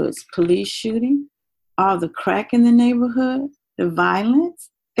neighborhoods, police shooting, all the crack in the neighborhood, the violence.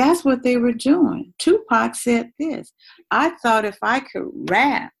 That's what they were doing. Tupac said this, I thought if I could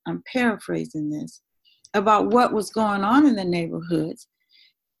rap, I'm paraphrasing this, about what was going on in the neighborhoods,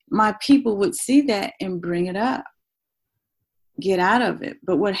 my people would see that and bring it up, get out of it.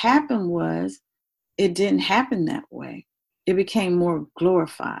 But what happened was it didn't happen that way. It became more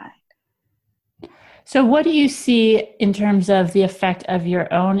glorified. So what do you see in terms of the effect of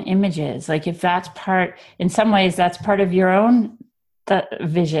your own images? Like if that's part, in some ways, that's part of your own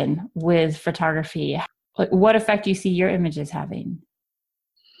vision with photography. Like what effect do you see your images having?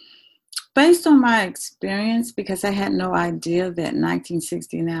 Based on my experience, because I had no idea that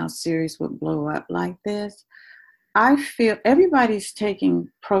 1960 Now series would blow up like this, I feel everybody's taking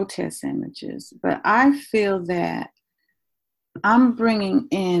protest images, but I feel that I'm bringing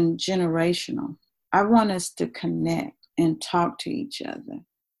in generational. I want us to connect and talk to each other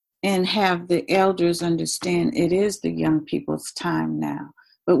and have the elders understand it is the young people's time now.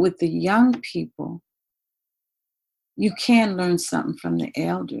 But with the young people, you can learn something from the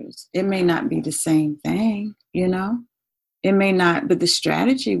elders. It may not be the same thing, you know? It may not, but the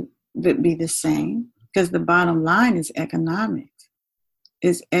strategy would be the same because the bottom line is economics.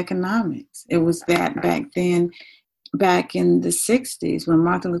 It's economics. It was that back then, back in the 60s when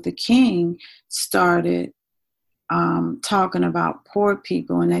Martin Luther King started talking about poor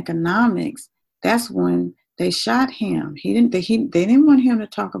people and economics. That's when they shot him. They didn't want him to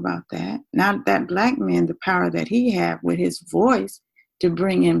talk about that. Now that black man, the power that he had with his voice to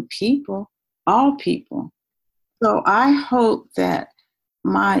bring in people, all people. So I hope that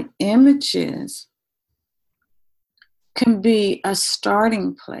my images can be a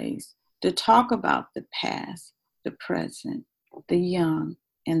starting place to talk about the past, the present, the young,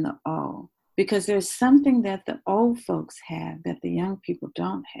 and the old. Because there's something that the old folks have that the young people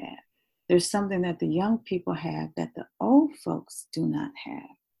don't have. There's something that the young people have that the old folks do not have.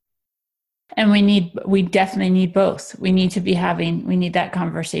 And we definitely need both. We need that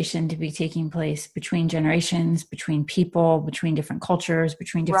conversation to be taking place between generations, between people, between different cultures,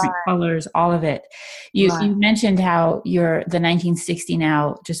 between different colors, all of it. You mentioned how the 1960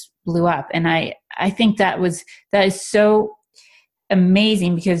 Now just blew up. And I think that is so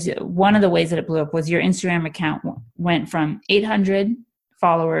amazing because one of the ways that it blew up was your Instagram account went from 800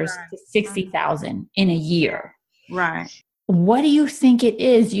 followers to 60,000 in a year. Right. What do you think it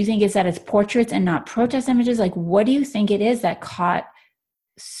is? Do you think it's that it's portraits and not protest images? Like, what do you think it is that caught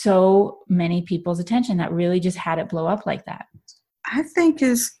so many people's attention that really just had it blow up like that? I think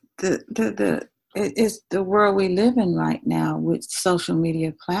it's it's the world we live in right now with social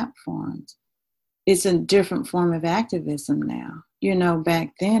media platforms. It's a different form of activism now. You know,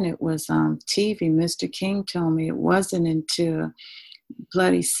 back then it was on TV. Mr. King told me it wasn't until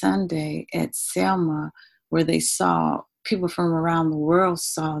Bloody Sunday at Selma where they saw people from around the world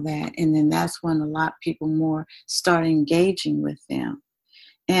saw that. And then that's when a lot of people more started engaging with them.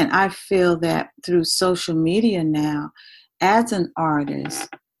 And I feel that through social media now, as an artist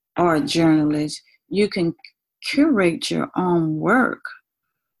or a journalist, you can curate your own work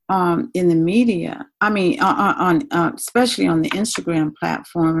in the media. I mean, on especially on the Instagram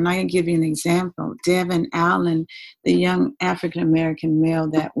platform. And I can give you an example. Devin Allen, the young African-American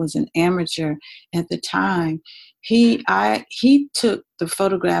male that was an amateur at the time, he took the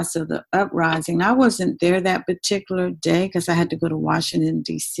photographs of the uprising. I wasn't there that particular day because I had to go to Washington,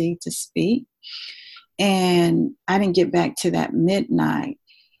 D.C. to speak. And I didn't get back to that midnight.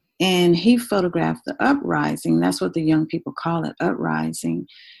 And he photographed the uprising. That's what the young people call it, uprising.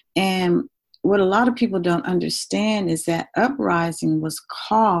 And what a lot of people don't understand is that uprising was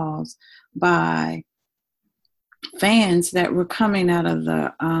caused by fans that were coming out of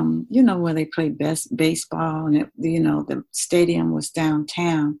the, where they played baseball, and the stadium was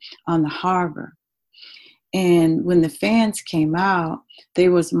downtown on the harbor. And when the fans came out, they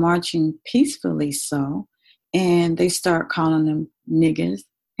was marching peacefully, and they start calling them niggers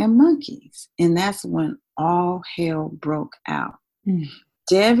and monkeys. And that's when all hell broke out. Mm.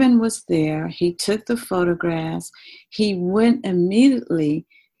 Devin was there. He took the photographs. He went immediately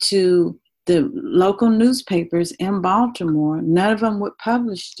to the local newspapers in Baltimore. None of them would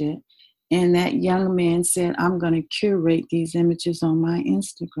publish it. And that young man said, I'm going to curate these images on my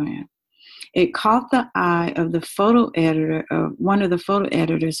Instagram. It caught the eye of the photo editor, one of the photo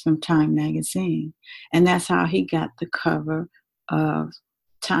editors from Time Magazine. And that's how he got the cover of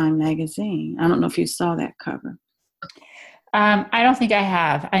Time Magazine. I don't know if you saw that cover. I don't think I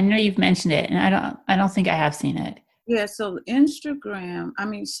have. I know you've mentioned it, and I don't think I have seen it. Yeah, so Instagram,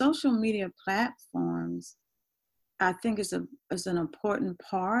 social media platforms, I think is an important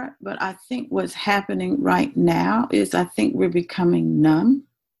part, but I think what's happening right now is I think we're becoming numb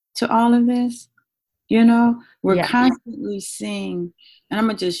to all of this. We're constantly seeing, and I'm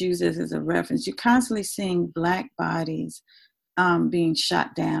going to just use this as a reference, you're constantly seeing Black bodies being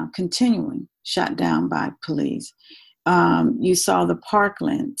continuing shot down by police. You saw the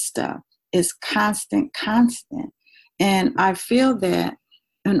Parkland stuff. It's constant. And I feel that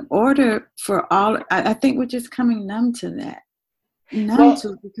in order for I think we're just coming numb to that.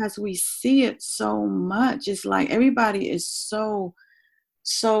 Because we see it so much. It's like everybody is so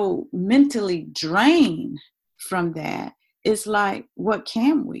mentally drained from that. It's like, what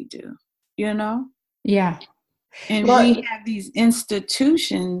can we do? Yeah. And we have these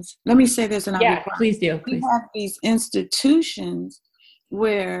institutions. Let me say this, and I'll be quiet. Please do. We have these institutions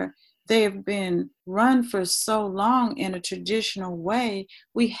where they have been run for so long in a traditional way.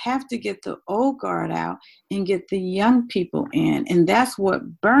 We have to get the old guard out and get the young people in. And that's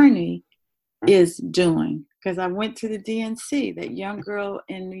what Bernie is doing. Because I went to the DNC, that young girl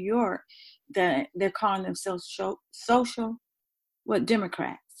in New York, that they're calling themselves social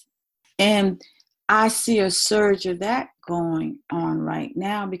Democrats. And I see a surge of that going on right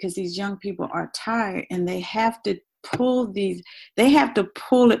now because these young people are tired and they have to pull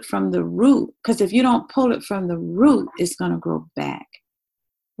it from the root. Because if you don't pull it from the root, it's going to grow back.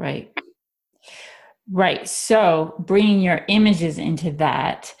 Right. So bringing your images into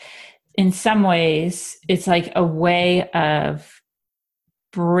that, in some ways, it's like a way of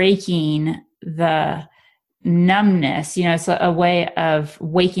breaking the numbness. It's a way of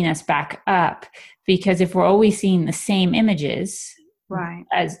waking us back up, because if we're always seeing the same images, right,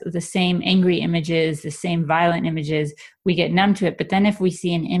 as the same angry images, the same violent images, we get numb to it. But then if we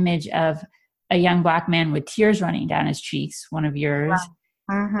see an image of a young Black man with tears running down his cheeks, one of yours,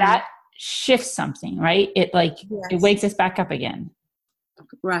 right, that shifts something, right? It It wakes us back up again.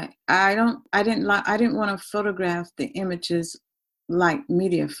 Right. I didn't want to photograph the images like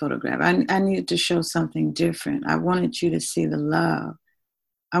media photograph. I needed to show something different. I wanted you to see the love.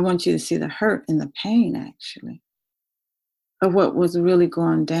 I want you to see the hurt and the pain, actually, of what was really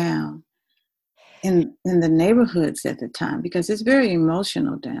going down in the neighborhoods at the time, because it's very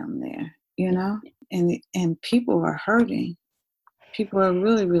emotional down there, and people are hurting. People are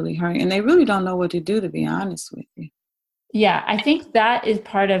really, really hurting, and they really don't know what to do, to be honest with you. Yeah, I think that is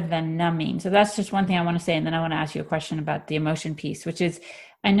part of the numbing. So that's just one thing I want to say. And then I want to ask you a question about the emotion piece, which is,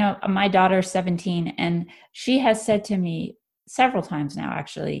 I know my daughter's 17, and she has said to me several times now,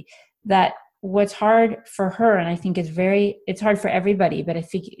 actually, that what's hard for her, and I think it's hard for everybody, but I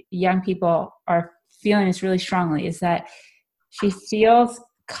think young people are feeling this really strongly, is that she feels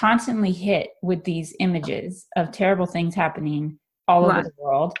constantly hit with these images of terrible things happening all over the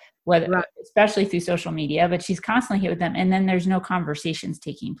world, especially through social media, but she's constantly hit with them. And then there's no conversations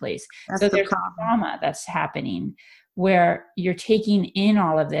taking place. So there's trauma that's happening where you're taking in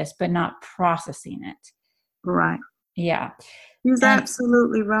all of this, but not processing it. Right. Yeah. He's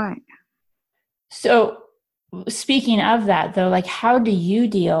absolutely right. So speaking of that, though, how do you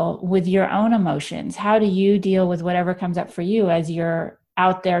deal with your own emotions? How do you deal with whatever comes up for you as you're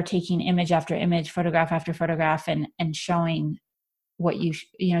out there taking image after image, photograph after photograph, and showing what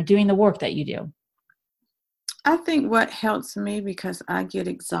doing the work that you do? I think what helps me, because I get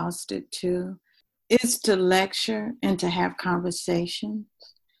exhausted too, is to lecture and to have conversations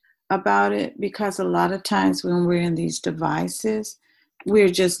about it, because a lot of times when we're in these devices, we're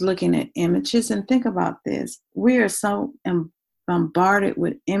just looking at images. And think about this. We are so bombarded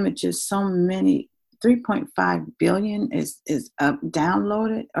with images. So many, 3.5 billion is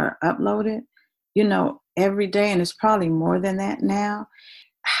downloaded or uploaded, every day. And it's probably more than that now.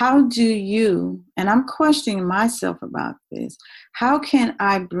 How do you, and I'm questioning myself about this, how can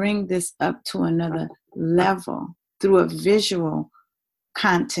I bring this up to another level through a visual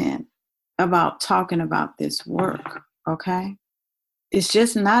content about talking about this work, okay? It's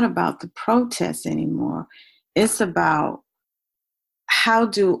just not about the protests anymore. It's about how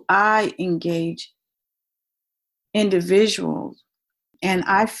do I engage individuals? And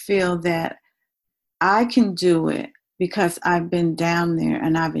I feel that I can do it because I've been down there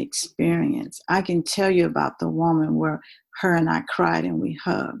and I've experienced. I can tell you about the woman where her and I cried and we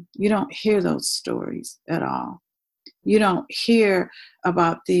hugged. You don't hear those stories at all. You don't hear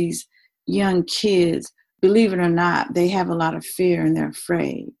about these young kids. Believe it or not, they have a lot of fear and they're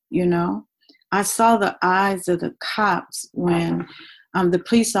afraid, I saw the eyes of the cops when the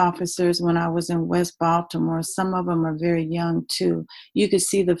police officers, when I was in West Baltimore. Some of them are very young too. You could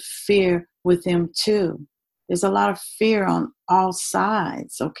see the fear with them too. There's a lot of fear on all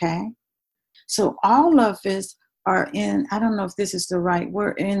sides, okay? So all of us are in, I don't know if this is the right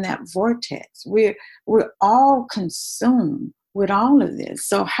word, in that vortex. We're all consumed with all of this.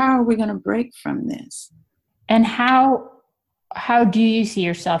 So how are we going to break from this? And how do you see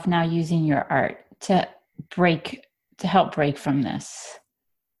yourself now using your art to help break from this?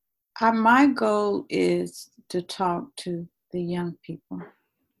 My goal is to talk to the young people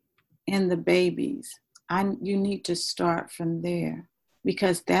and the babies. You need to start from there,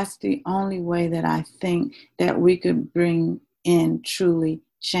 because that's the only way that I think that we could bring in truly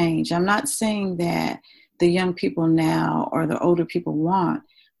change. I'm not saying that the young people now or the older people want,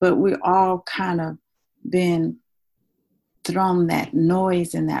 but we're all kind of been thrown that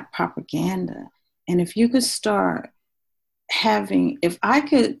noise and that propaganda. And if you could start having, if I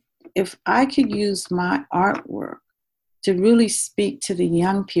could use my artwork to really speak to the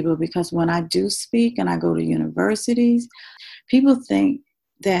young people, because when I do speak and I go to universities, people think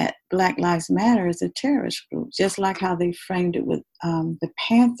that Black Lives Matter is a terrorist group, just like how they framed it with the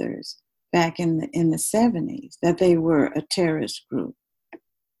Panthers back in the 70s, that they were a terrorist group.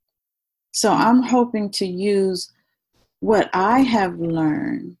 So I'm hoping to use what I have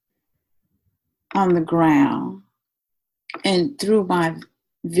learned on the ground and through my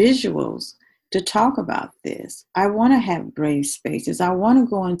visuals to talk about this. I want to have brave spaces. I want to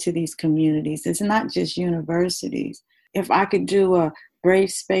go into these communities. It's not just universities. If I could do a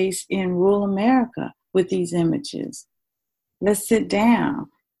brave space in rural America with these images, let's sit down,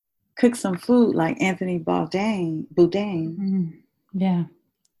 cook some food like Anthony Bourdain. Mm-hmm. Yeah.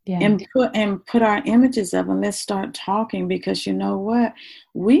 And put our images up, and let's start talking, because you know what?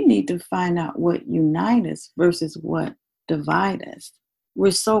 We need to find out what unites us versus what divides us.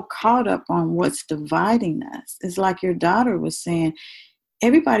 We're so caught up on what's dividing us. It's like your daughter was saying,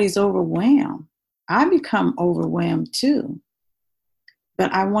 everybody's overwhelmed. I become overwhelmed too.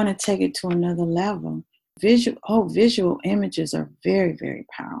 But I want to take it to another level. Visual images are very, very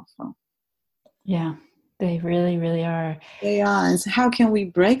powerful. Yeah, they really, really are. They are. And so how can we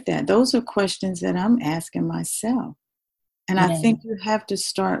break that? Those are questions that I'm asking myself. And I think you have to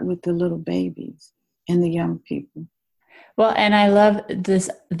start with the little babies and the young people. Well, and I love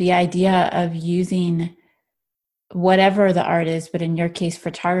the idea of using whatever the art is, but in your case,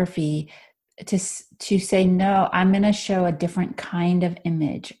 photography, to say, no, I'm going to show a different kind of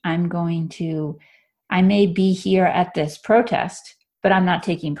image. I may be here at this protest, but I'm not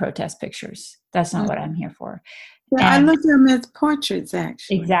taking protest pictures. That's not what I'm here for. Yeah, I look at them as portraits,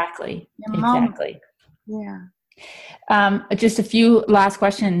 actually. Exactly. Yeah. Just a few last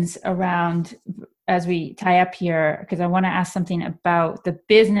questions around as we tie up here, because I want to ask something about the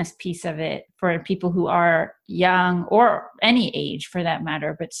business piece of it for people who are young or any age for that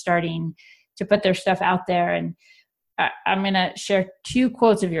matter, but starting to put their stuff out there. And I'm going to share 2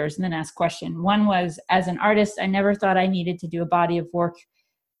 quotes of yours and then ask a question. One was, as an artist, I never thought I needed to do a body of work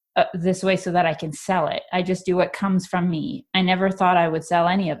this way so that I can sell it. I just do what comes from me. I never thought I would sell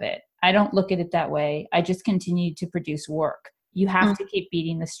any of it. I don't look at it that way. I just continue to produce work. You have to keep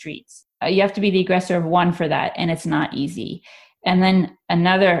beating the streets. You have to be the aggressor of one for that, and it's not easy. And then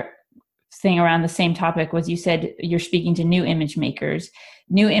another thing around the same topic was, you said you're speaking to new image makers.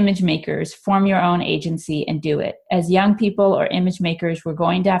 New image makers, form your own agency and do it. As young people or image makers, we're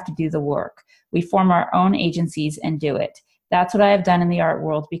going to have to do the work. We form our own agencies and do it. That's what I have done in the art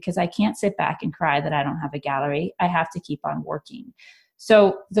world, because I can't sit back and cry that I don't have a gallery. I have to keep on working.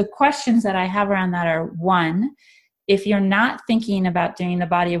 So the questions that I have around that are, one, if you're not thinking about doing the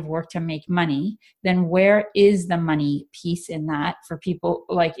body of work to make money, then where is the money piece in that for people?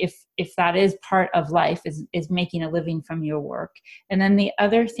 Like if that is part of life, is making a living from your work. And then the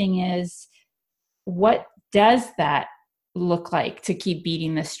other thing is, what does that look like to keep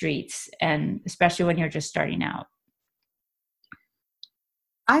beating the streets, and especially when you're just starting out?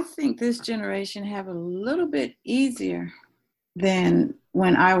 I think this generation have a little bit easier than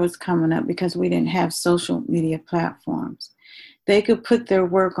when I was coming up because we didn't have social media platforms. They could put their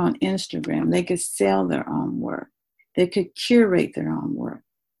work on Instagram. They could sell their own work. They could curate their own work.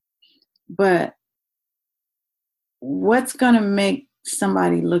 But what's going to make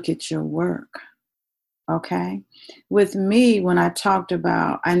somebody look at your work? Okay. With me, when I talked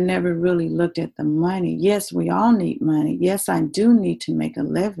about, I never really looked at the money. Yes, we all need money. Yes, I do need to make a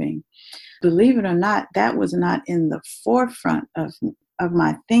living. Believe it or not, that was not in the forefront of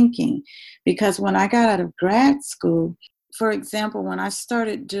my thinking. Because when I got out of grad school, for example, when I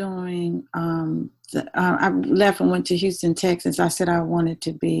started doing, I left and went to Houston, Texas, I said I wanted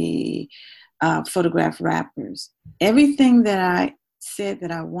to be photograph rappers. Everything that I said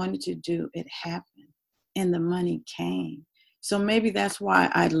that I wanted to do, it happened. And the money came. So maybe that's why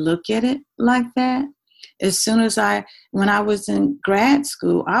I look at it like that. As soon as when I was in grad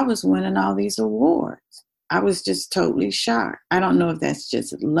school, I was winning all these awards. I was just totally shocked. I don't know if that's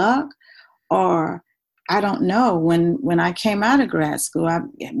just luck or I don't know. When I came out of grad school, I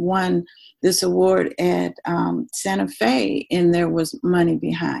won this award at Santa Fe, and there was money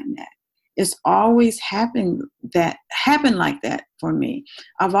behind that. It's always happened like that for me.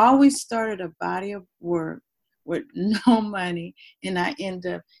 I've always started a body of work with no money, and I end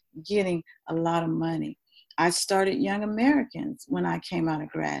up getting a lot of money. I started Young Americans when I came out of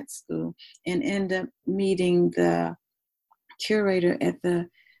grad school and ended up meeting the curator at the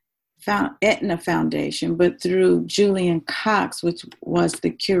Aetna Foundation, but through Julian Cox, which was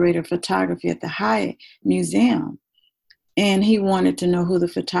the curator of photography at the Hyatt Museum. And he wanted to know who the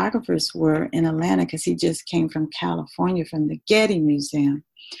photographers were in Atlanta because he just came from California, from the Getty Museum.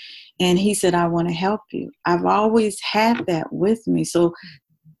 And he said, I want to help you. I've always had that with me. So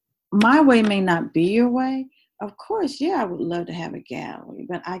my way may not be your way. Of course, yeah, I would love to have a gallery,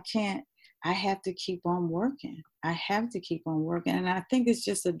 but I can't. I have to keep on working. I have to keep on working. And I think it's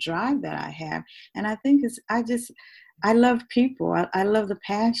just a drive that I have. And I think I love people. I love the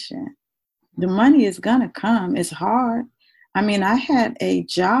passion. The money is going to come. It's hard. I mean, I had a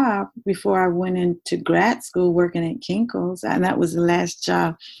job before I went into grad school working at Kinko's, and that was the last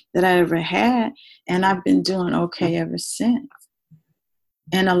job that I ever had, and I've been doing okay ever since.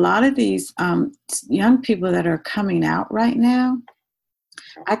 And a lot of these young people that are coming out right now,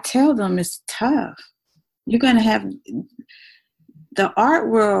 I tell them it's tough. You're going to have the art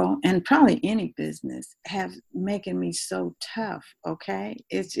world and probably any business have making me so tough. Okay.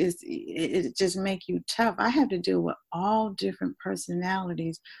 It just make you tough. I have to deal with all different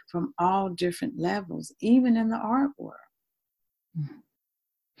personalities from all different levels, even in the art world.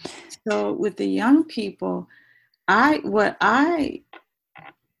 So with the young people, what I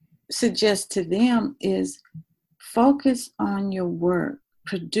suggest to them is focus on your work,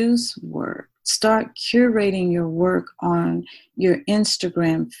 produce work. Start curating your work on your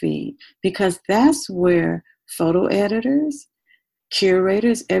Instagram feed, because that's where photo editors,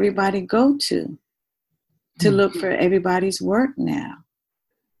 curators, everybody go to look for everybody's work now.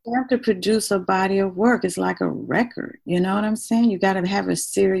 You have to produce a body of work. It's like a record. You know what I'm saying? You got to have a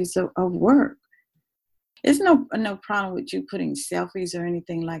series of work. There's no problem with you putting selfies or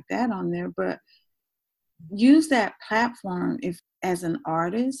anything like that on there, but use that platform as an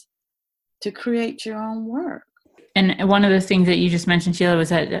artist to create your own work. And one of the things that you just mentioned, Sheila, was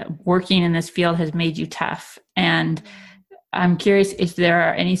that working in this field has made you tough. And I'm curious if there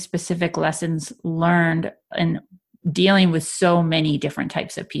are any specific lessons learned in dealing with so many different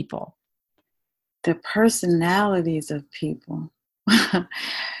types of people. The personalities of people.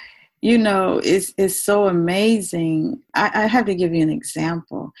 You know, it's so amazing. I have to give you an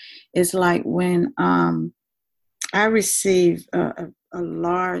example. It's like when I received a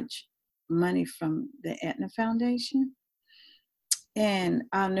large money from the Aetna Foundation. And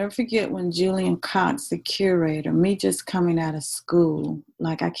I'll never forget when Julian Cox, the curator, me just coming out of school,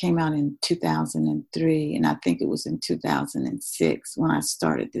 like I came out in 2003, and I think it was in 2006 when I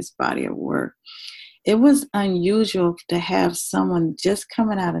started this body of work. It was unusual to have someone just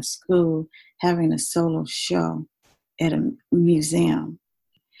coming out of school having a solo show at a museum.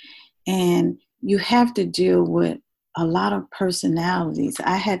 And you have to deal with a lot of personalities.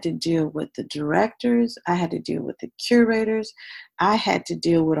 I had to deal with the directors. I had to deal with the curators. I had to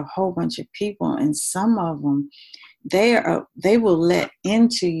deal with a whole bunch of people. And some of them, they will let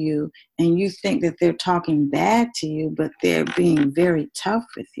into you, and you think that they're talking bad to you, but they're being very tough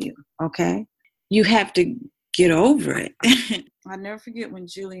with you. Okay, you have to get over it. I'll never forget when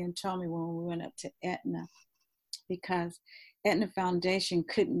Julian told me when we went up to Aetna, because Aetna Foundation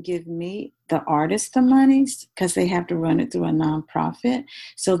couldn't give me, the artist, the monies because they have to run it through a nonprofit.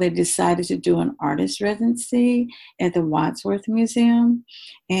 So they decided to do an artist residency at the Wadsworth Museum.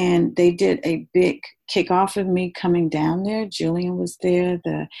 And they did a big kickoff of me coming down there. Julian was there,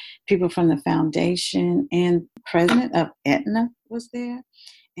 the people from the foundation, and the president of Aetna was there.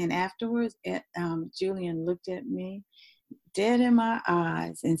 And afterwards, Julian looked at me dead in my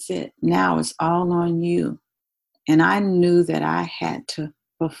eyes and said, "Now it's all on you." And I knew that I had to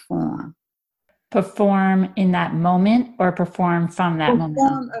perform. Perform in that moment or perform from that moment?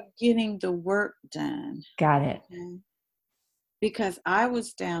 Perform of getting the work done. Got it. Okay? Because I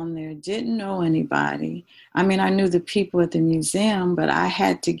was down there, didn't know anybody. I mean, I knew the people at the museum, but I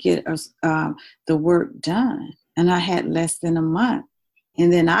had to get the work done. And I had less than a month.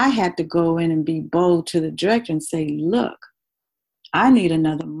 And then I had to go in and be bold to the director and say, "Look, I need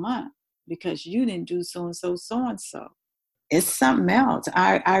another month because you didn't do so-and-so, so-and-so." It's something else.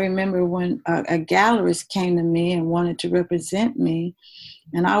 I remember when a gallerist came to me and wanted to represent me,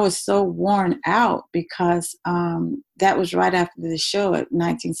 and I was so worn out because that was right after the show at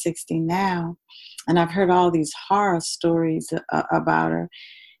 1960 Now, and I've heard all these horror stories about her.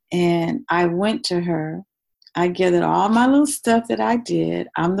 And I went to her. I gathered all my little stuff that I did.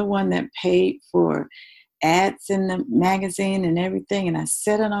 I'm the one that paid for ads in the magazine and everything, and I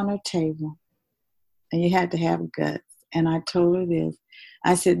set it on her table. And you had to have guts. And I told her this.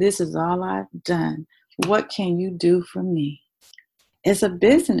 I said, "This is all I've done. What can you do for me?" It's a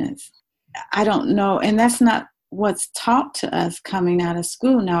business. I don't know. And that's not what's taught to us coming out of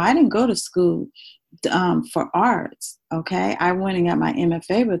school. Now, I didn't go to school for arts, okay? I went and got my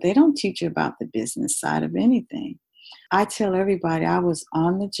MFA, but they don't teach you about the business side of anything. I tell everybody I was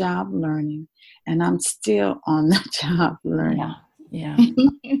on the job learning, and I'm still on the job learning. Yeah.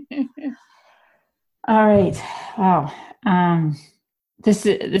 All right. Wow. This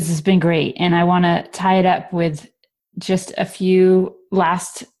has been great. And I want to tie it up with just one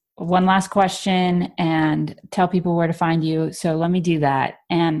last question and tell people where to find you. So let me do that.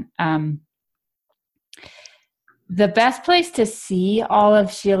 And the best place to see all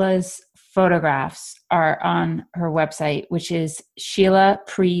of Sheila's photographs are on her website, which is Sheila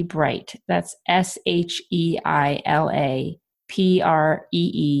Pree Bright. That's SHEILA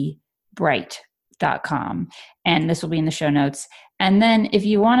Bright.com. And this will be in the show notes. And then if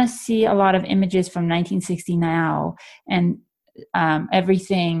you want to see a lot of images from 1960 Now and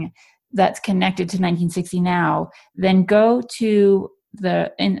everything that's connected to 1960 Now, then go to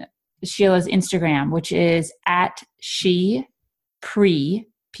Sheila's Instagram, which is at She Pree,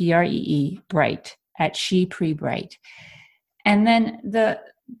 Pree Bright, at She Pree Bright. And then the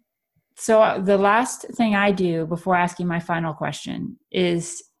last thing I do before asking my final question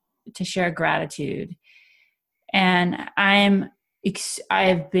is to share gratitude. And I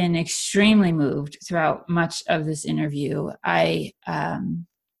have been extremely moved throughout much of this interview.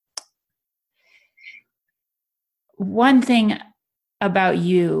 One thing about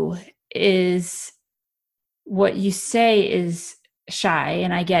you is what you say is shy,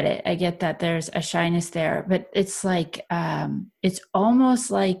 and I get it. I get that there's a shyness there, but it's like it's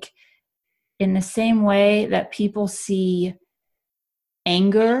almost like in the same way that people see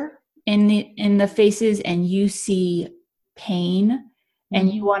anger in the faces and you see pain,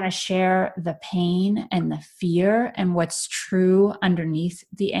 and you want to share the pain and the fear and what's true underneath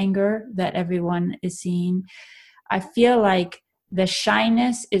the anger that everyone is seeing. I feel like the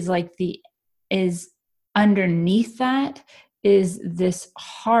shyness is underneath that is this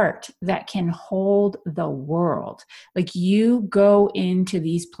heart that can hold the world. Like you go into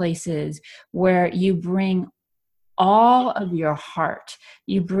these places where you bring all of your heart,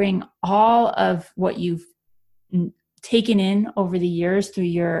 you bring all of what you've taken in over the years through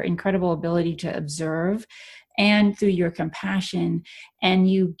your incredible ability to observe and through your compassion, and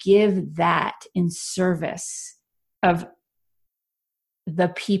you give that in service of the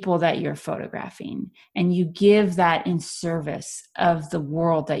people that you're photographing, and you give that in service of the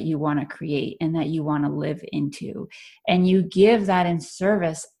world that you want to create and that you want to live into, and you give that in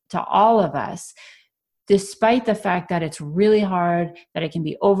service to all of us, despite the fact that it's really hard, that it can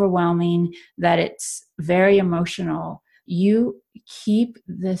be overwhelming, that it's very emotional. You keep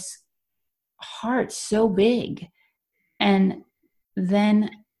this heart so big, and then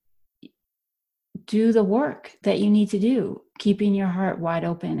do the work that you need to do, keeping your heart wide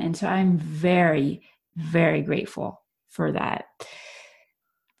open. And so I'm very, very grateful for that.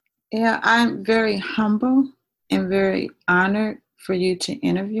 Yeah, I'm very humble and very honored for you to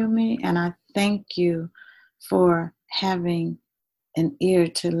interview me. And I thank you for having an ear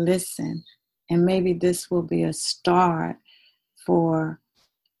to listen. And maybe this will be a start for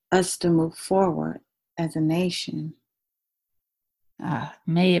us to move forward as a nation.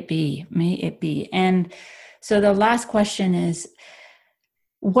 May it be. May it be. And so the last question is,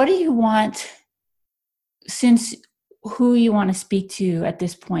 what do you want, since who you want to speak to at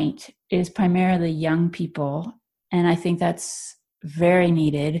this point is primarily young people, and I think that's very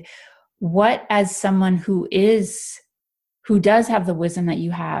needed. What, as someone who does have the wisdom that you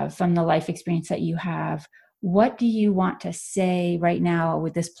have from the life experience that you have, what do you want to say right now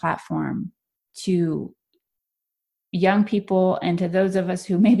with this platform to young people and to those of us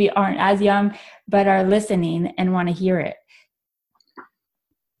who maybe aren't as young but are listening and want to hear it?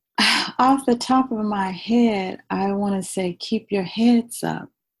 Off the top of my head, I want to say keep your heads up.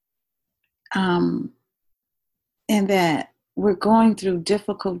 And that we're going through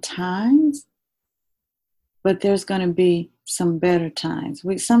difficult times, but there's going to be some better times.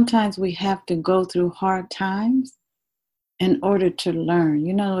 Sometimes we have to go through hard times in order to learn.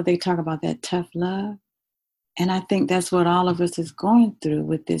 You know, they talk about that tough love. And I think that's what all of us is going through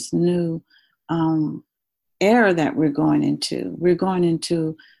with this new era that we're going into. We're going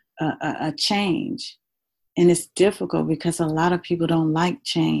into a change. And it's difficult because a lot of people don't like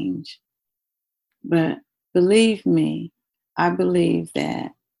change. But believe me, I believe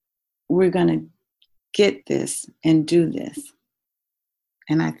that we're going to get this and do this.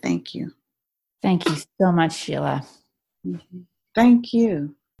 And I thank you. Thank you so much, Sheila. Mm-hmm. Thank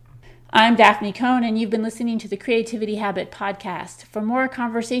you. I'm Daphne Cohn, and you've been listening to the Creativity Habit podcast. For more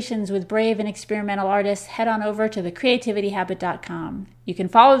conversations with brave and experimental artists, head on over to thecreativityhabit.com. You can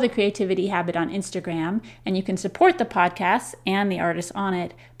follow The Creativity Habit on Instagram, and you can support the podcast and the artists on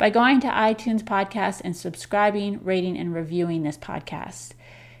it by going to iTunes Podcasts and subscribing, rating, and reviewing this podcast.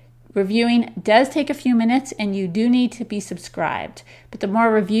 Reviewing does take a few minutes, and you do need to be subscribed. But the more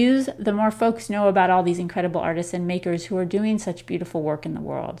reviews, the more folks know about all these incredible artists and makers who are doing such beautiful work in the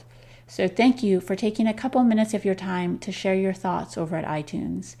world. So thank you for taking a couple minutes of your time to share your thoughts over at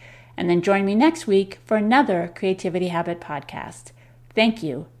iTunes. And then join me next week for another Creativity Habit podcast. Thank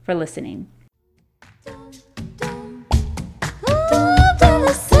you for listening.